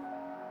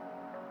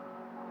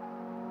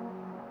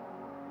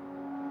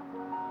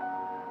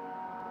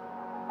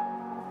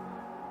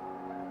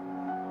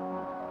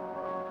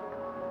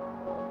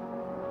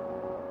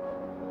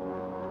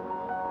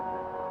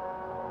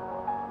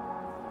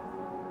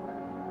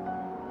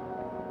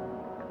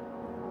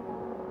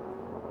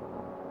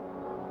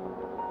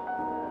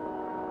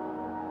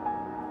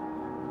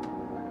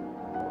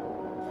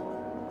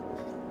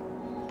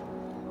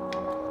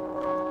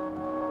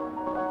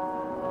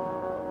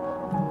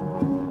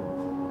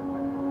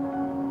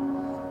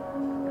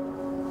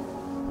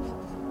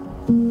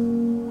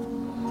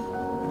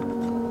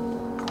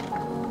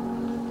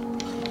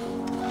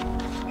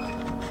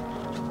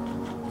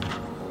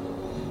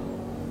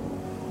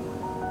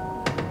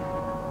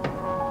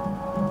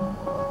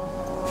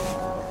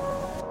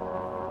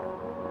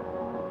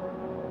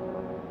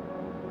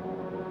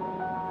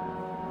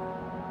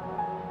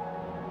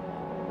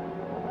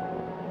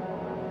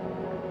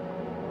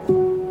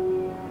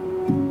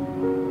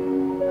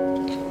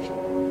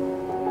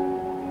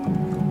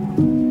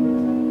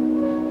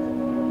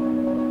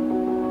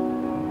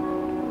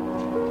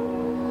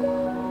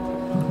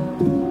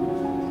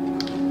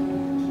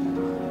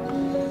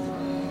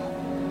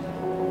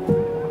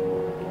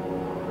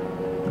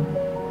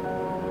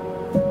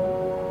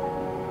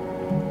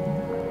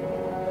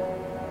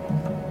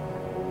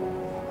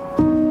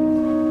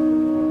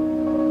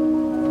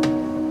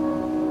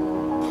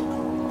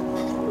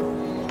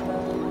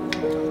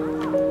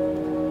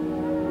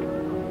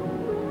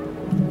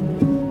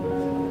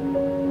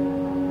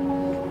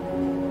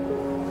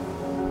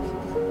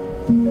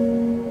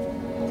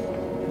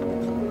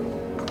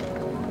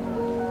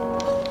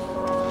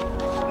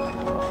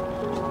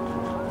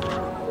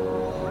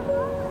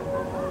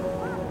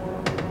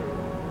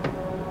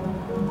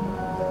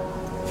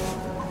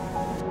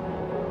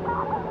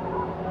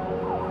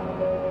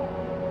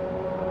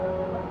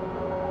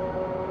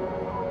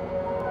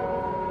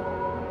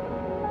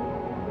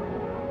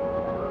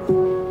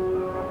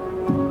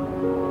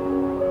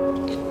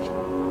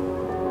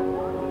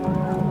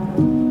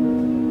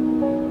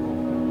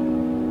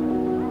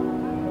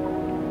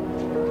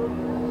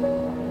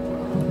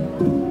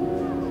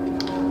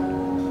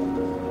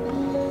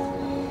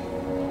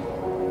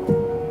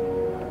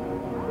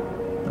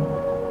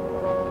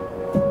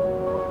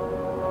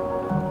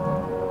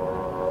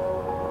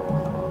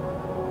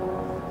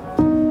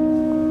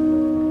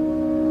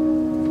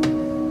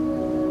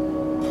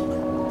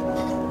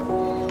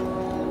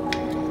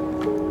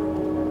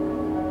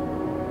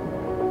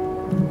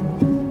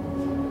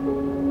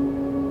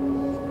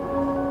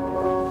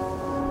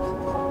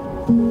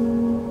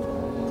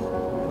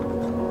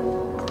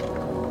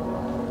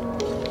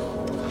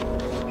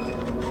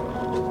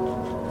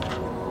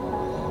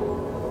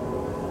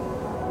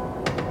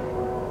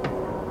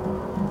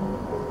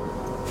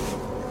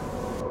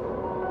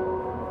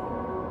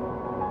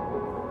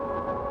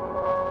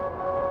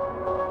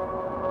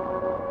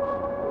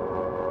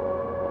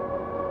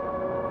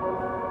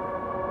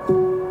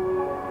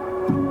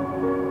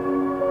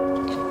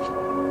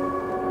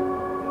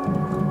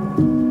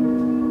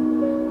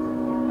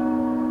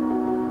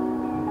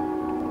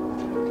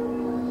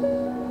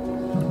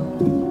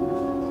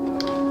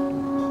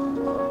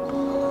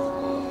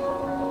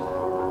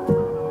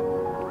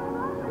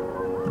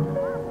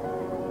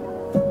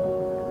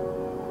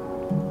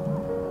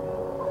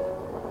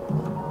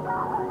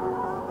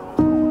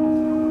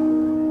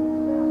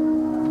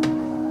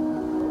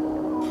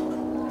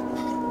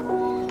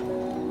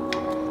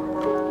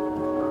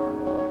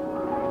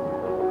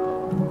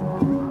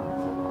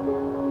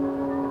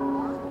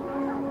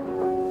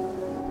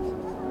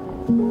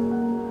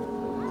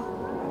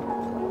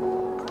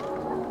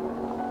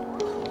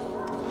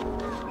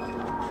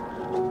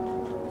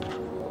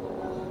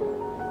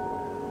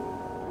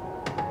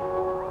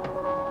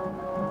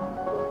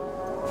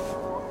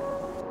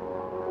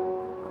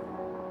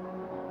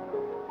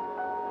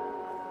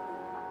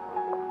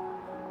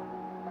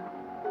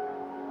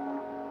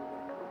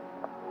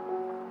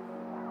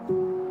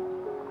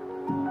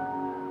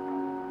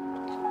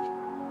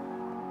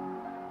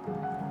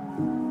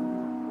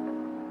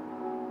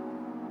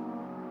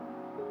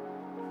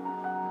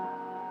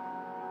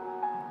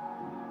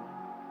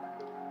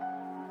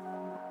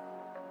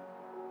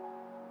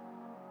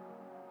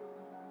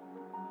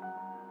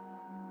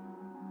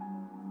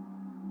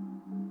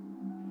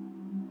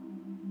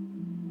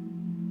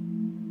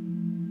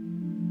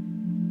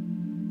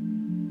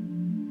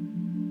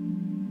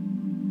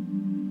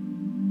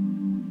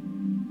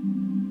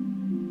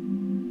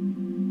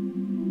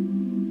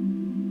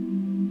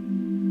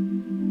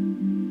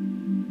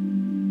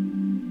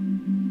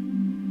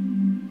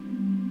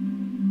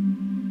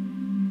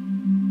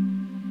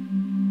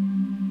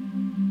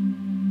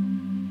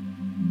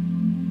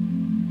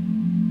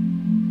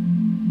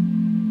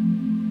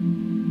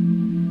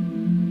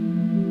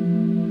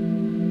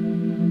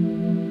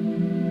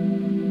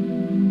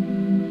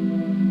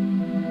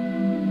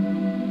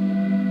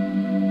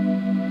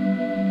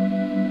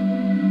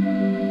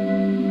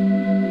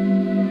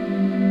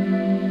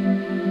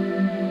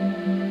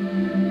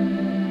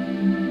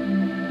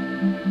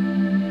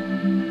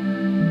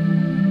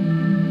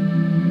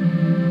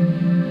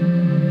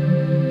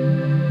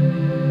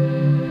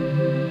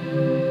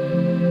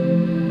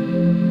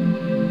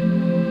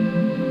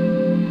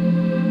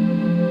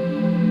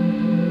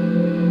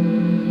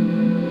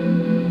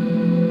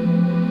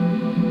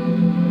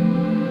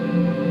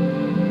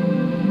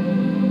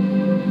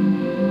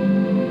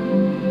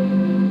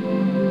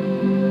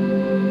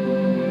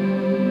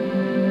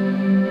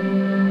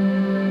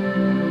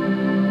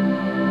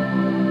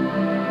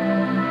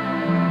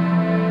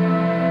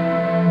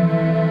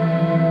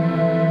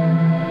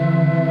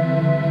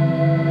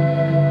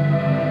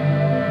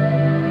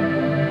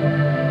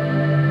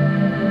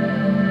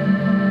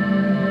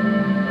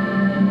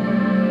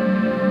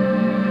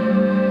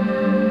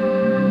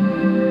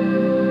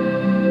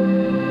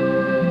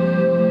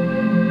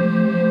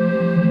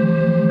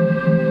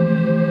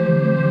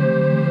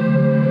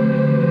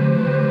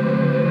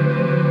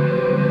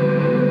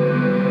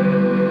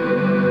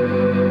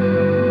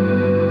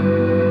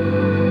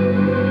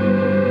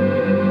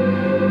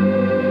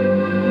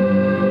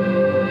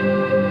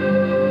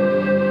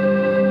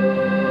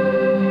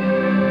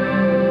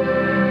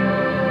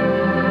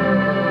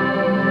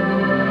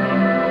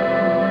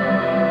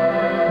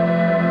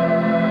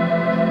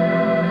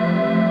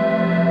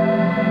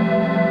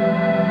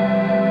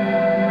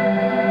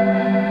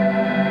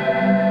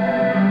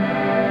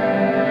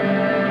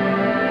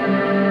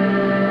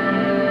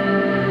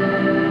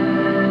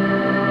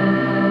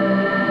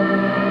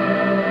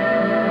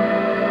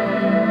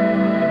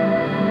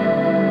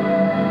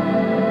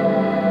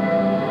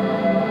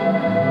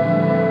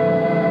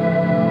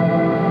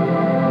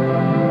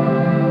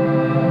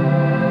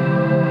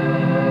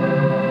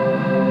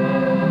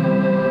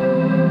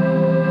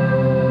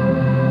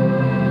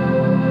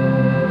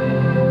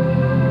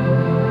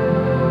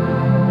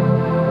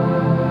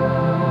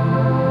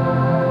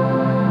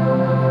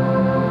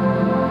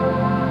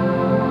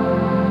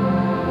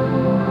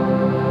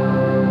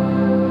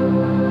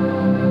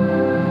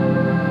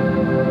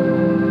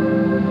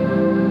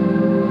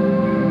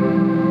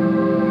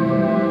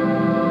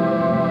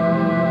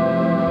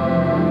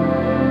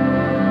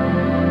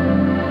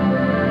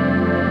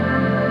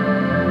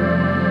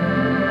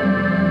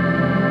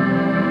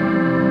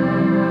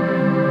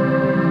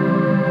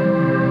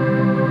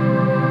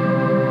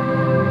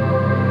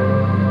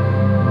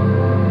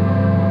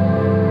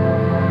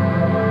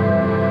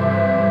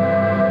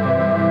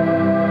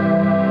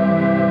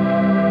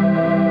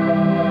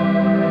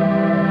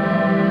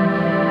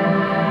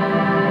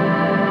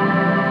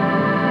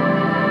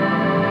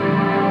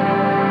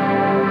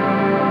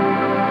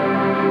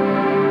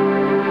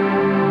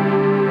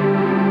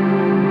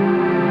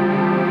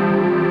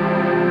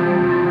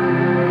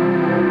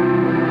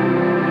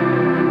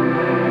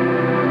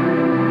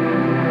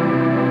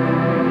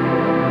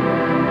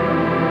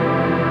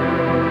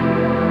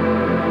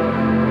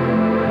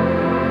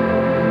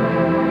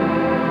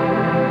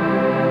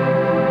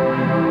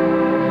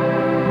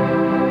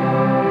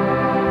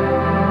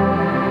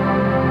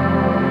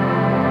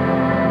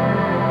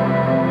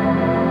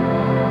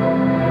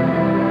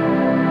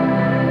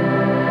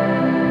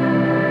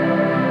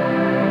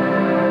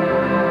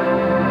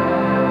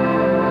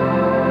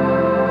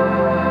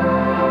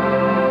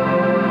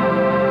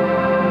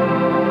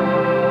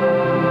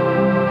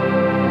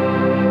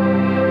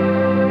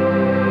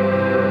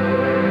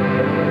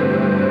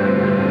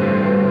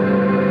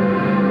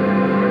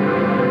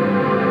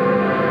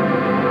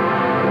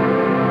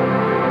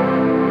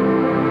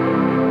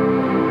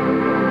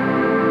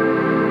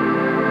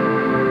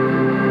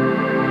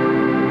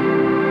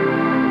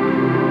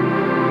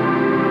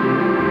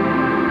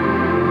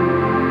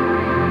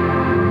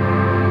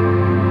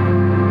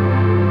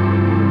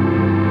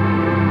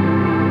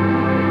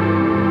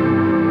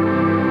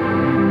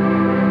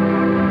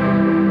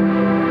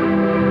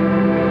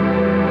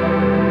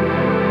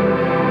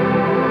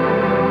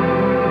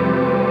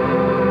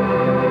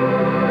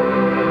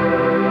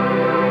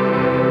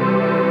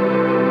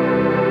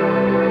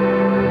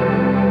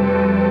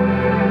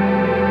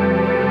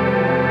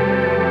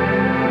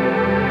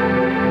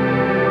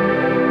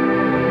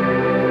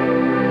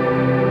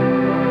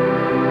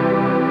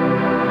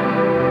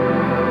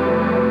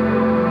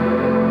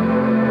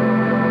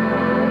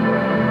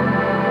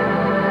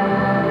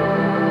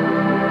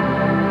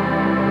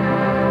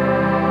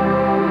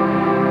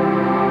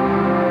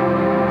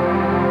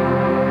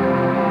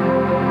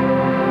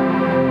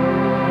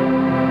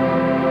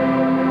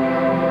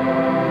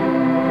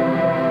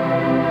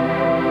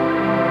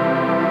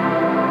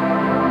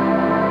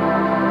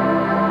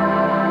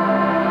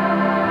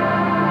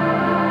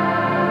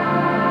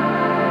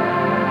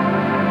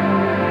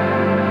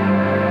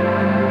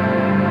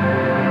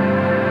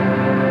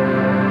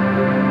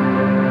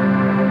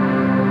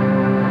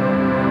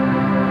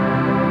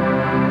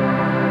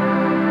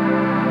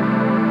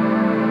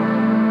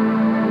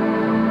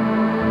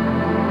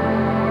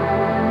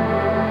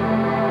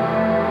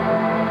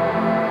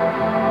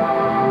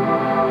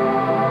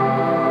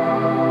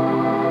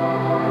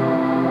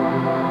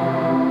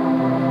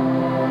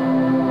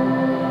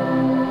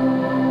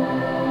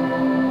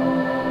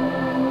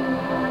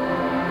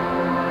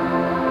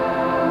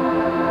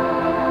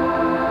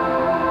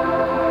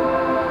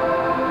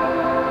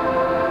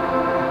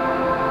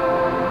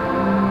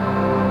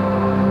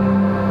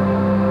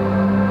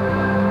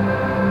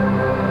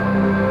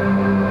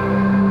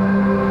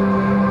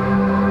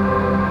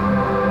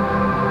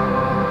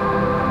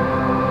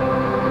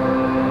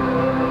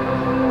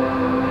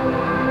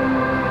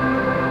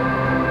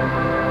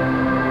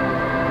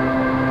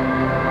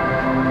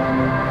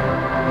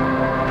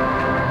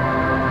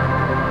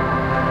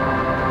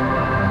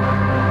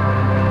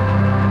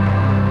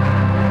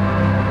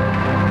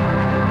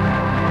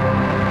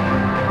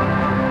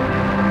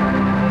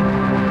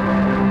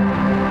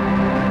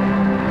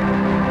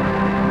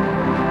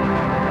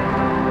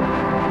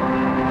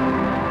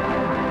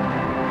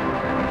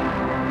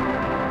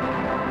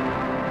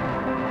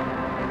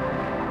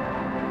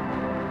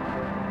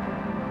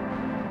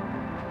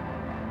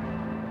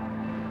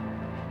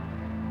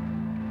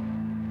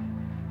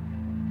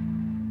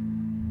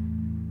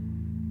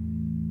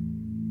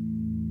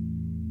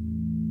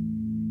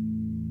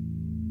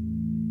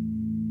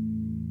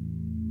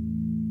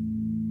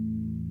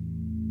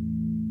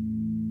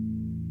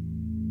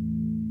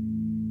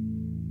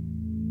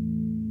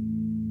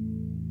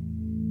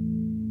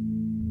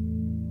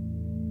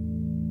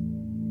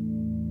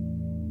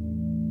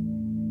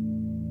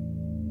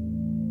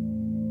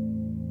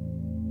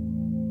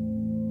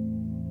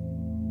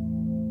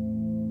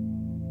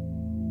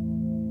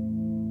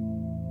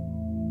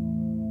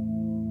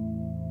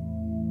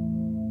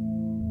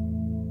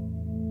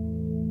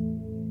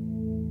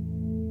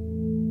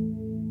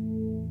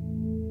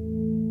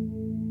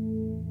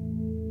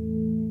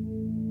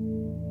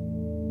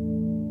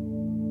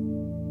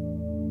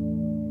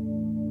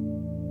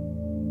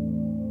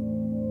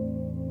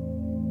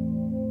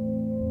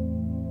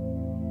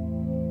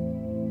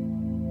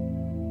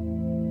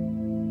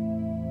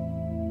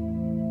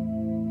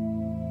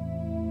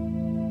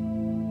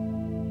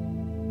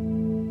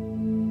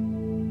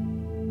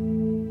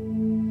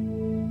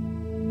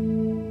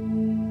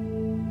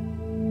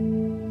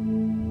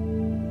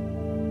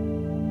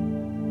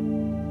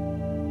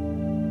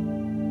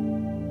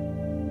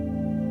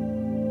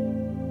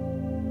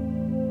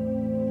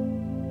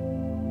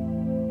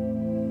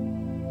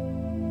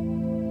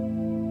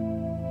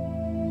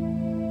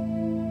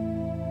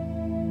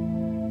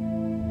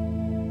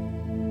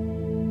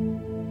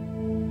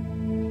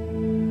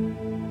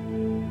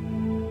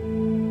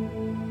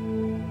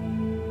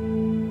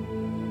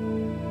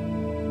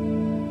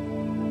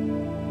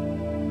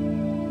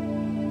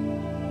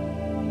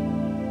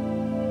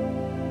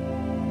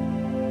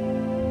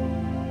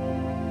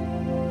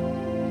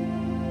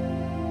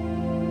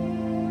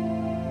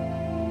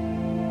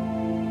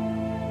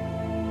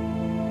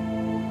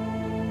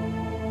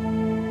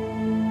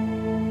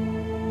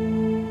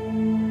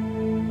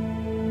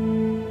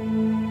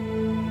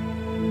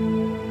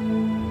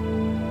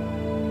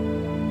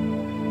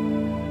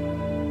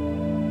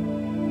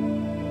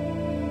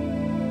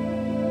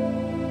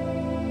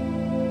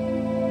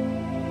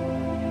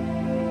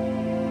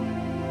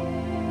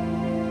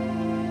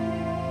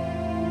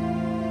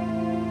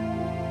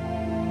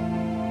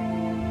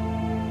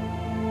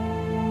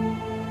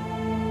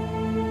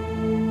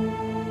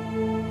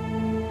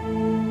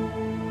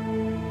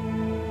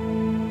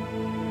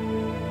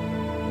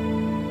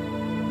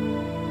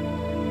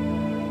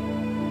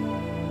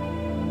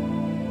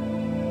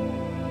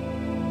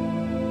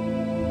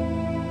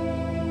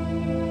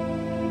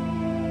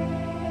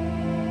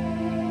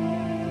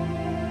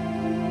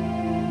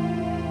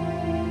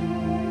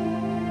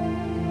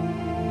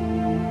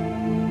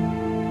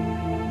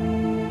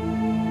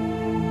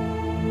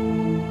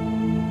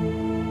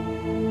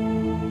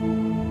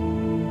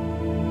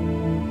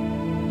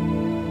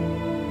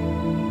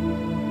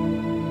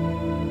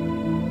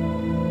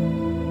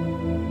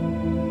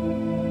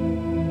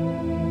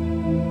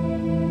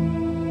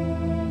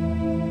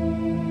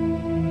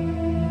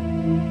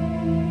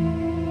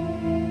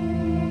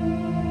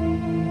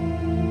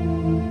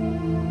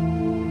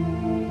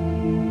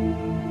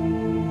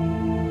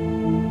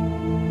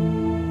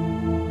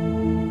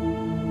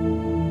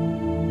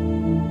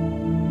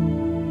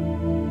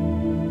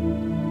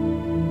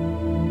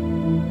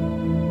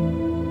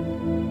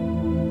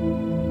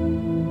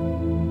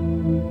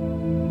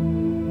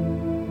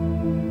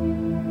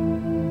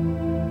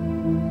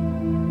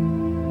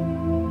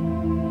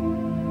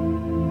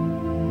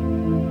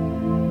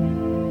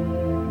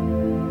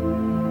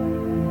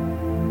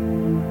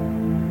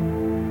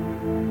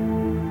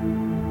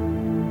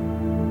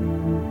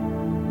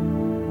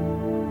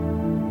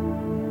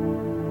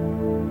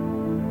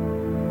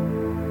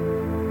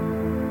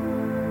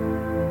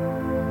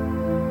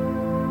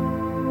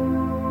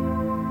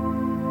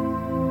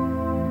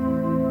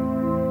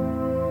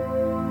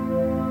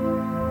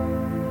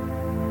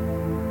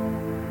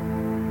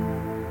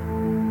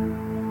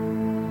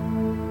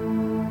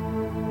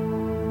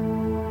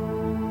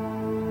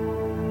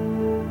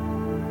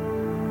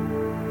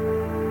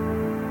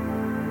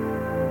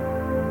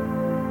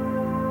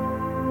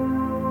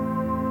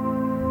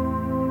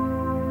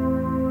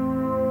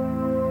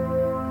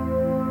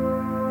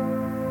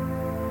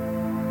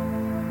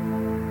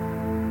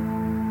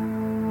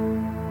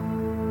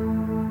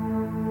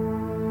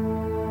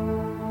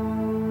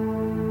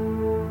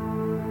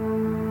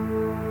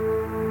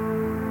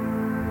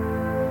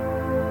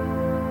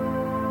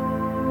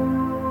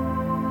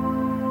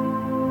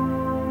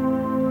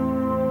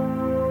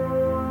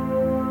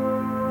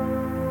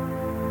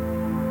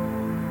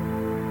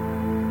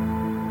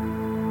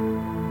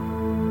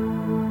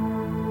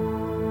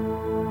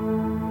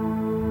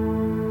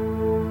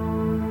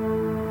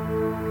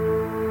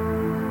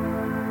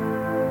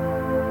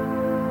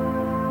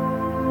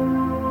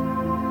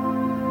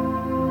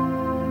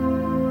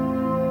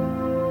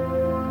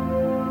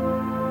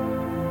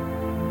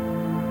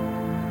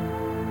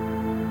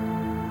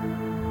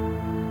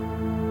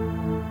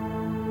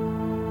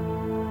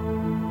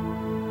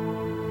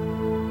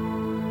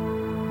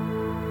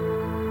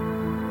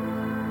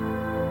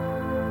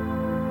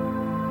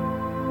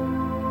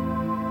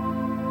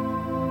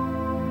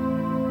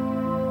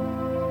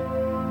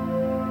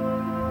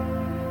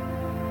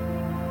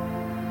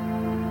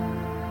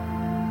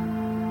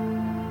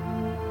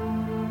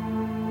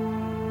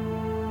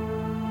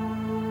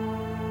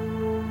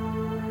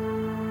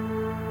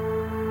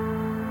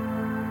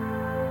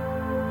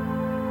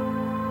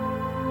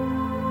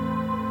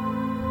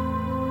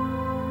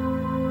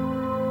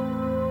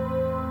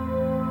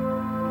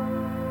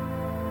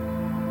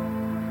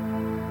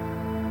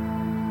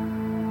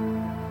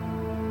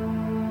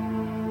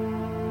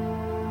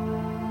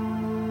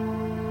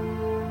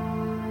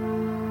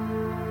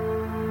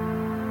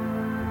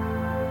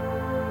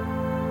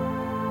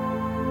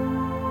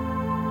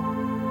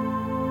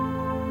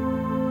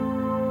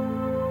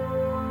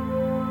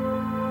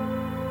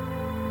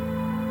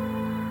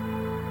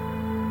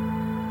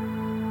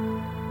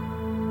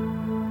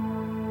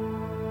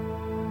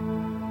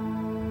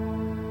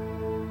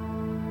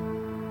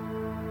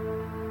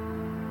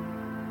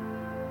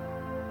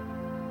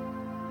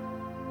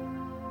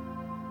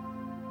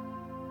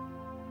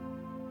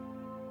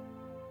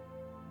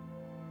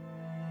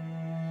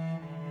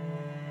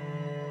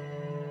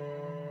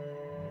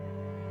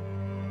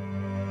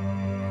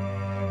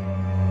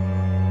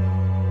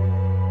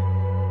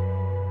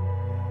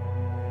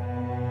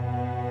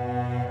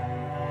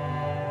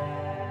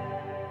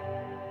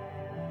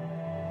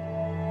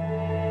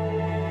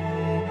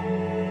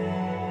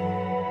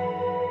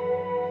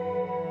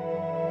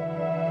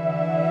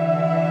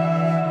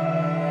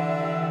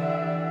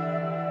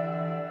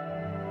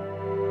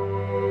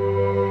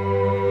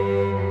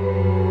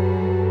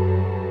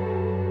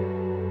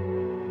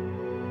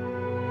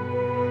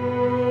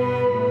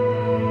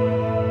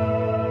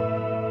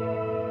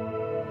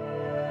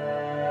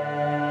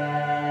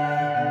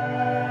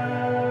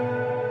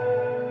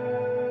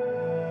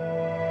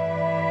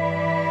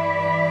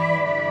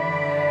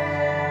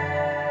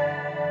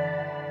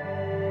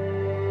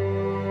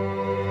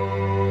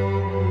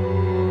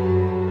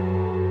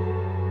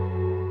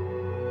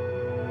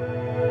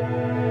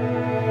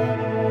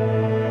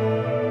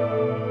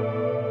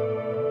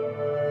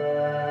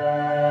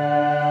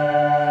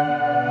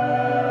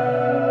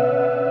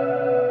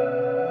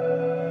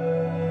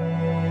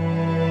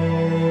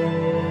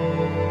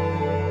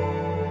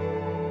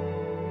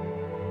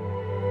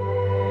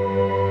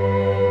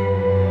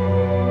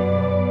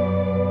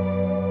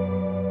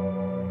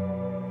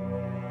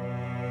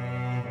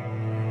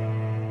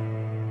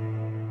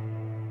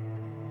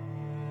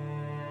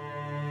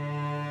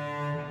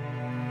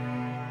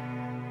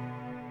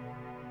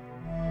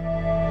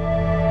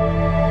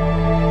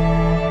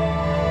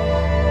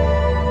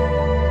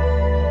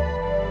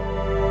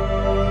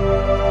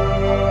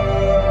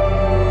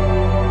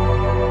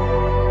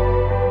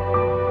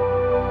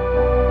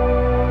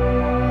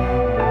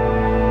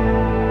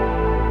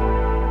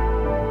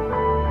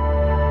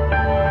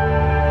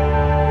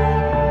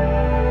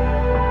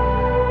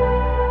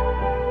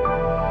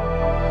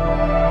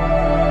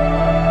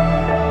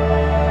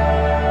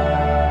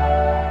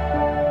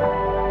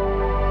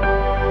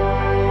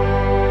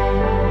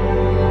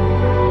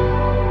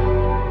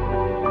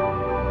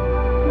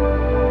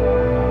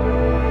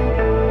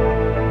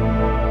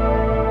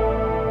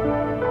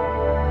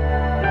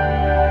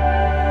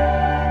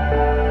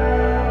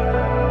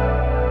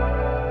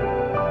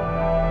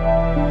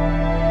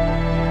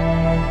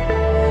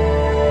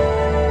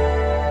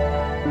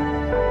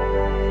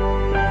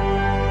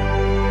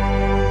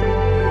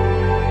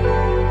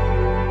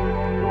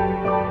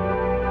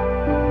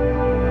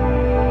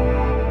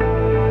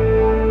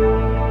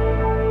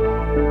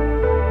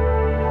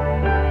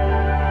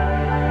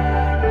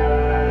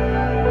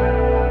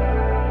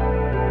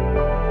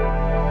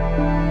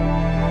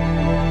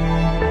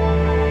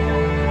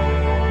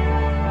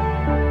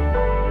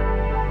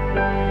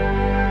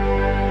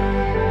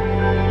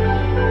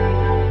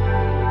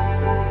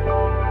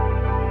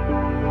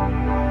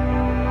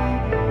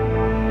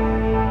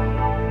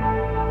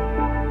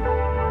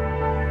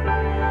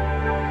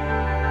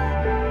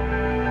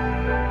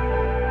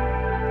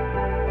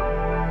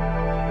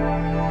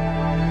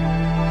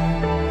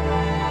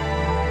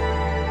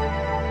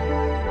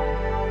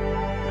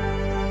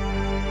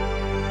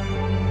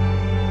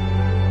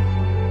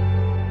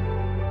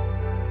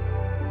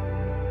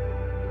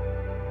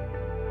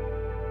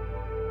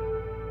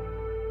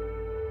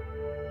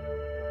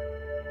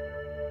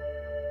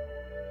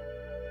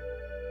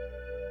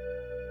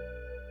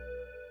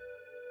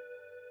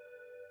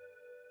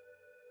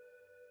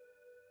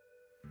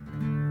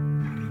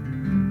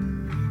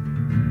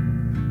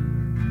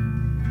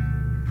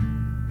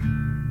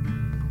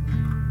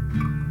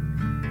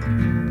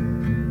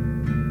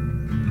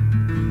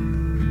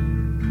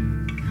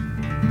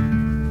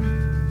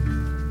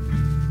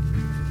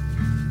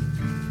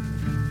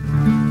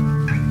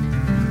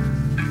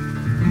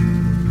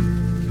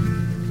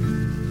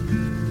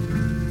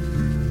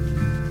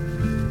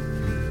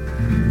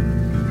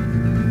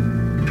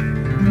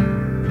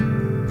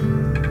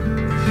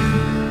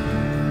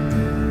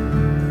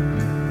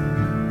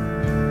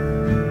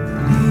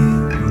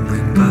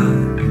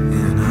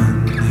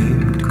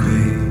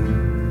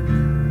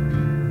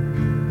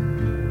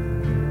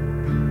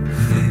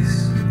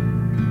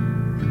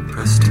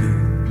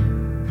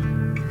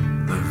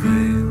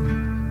 veil.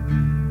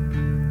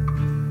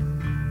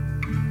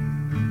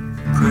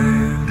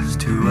 Prayers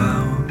to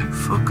our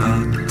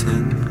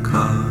forgotten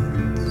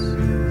gods,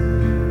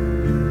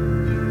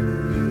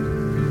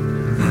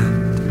 that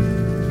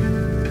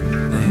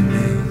they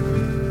may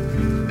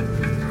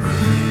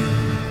reveal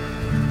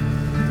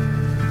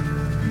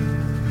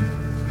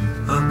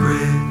a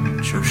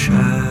bridge of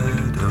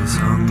shadows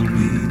hung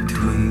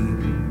between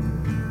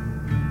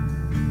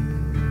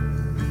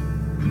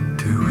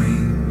two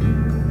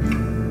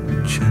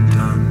ancient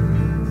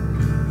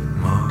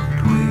unmarked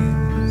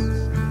ways.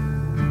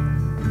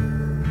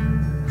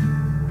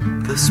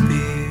 The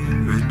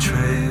spirit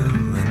trail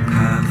and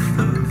path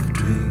of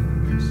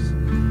dreams,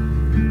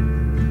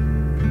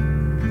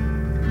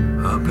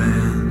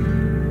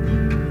 abandoned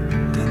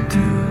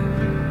to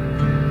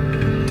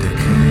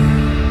decay.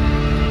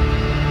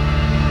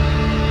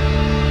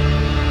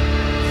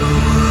 The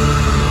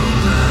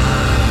world I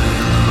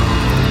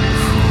long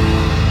for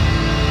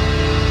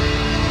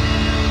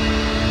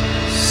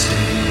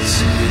stays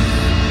here.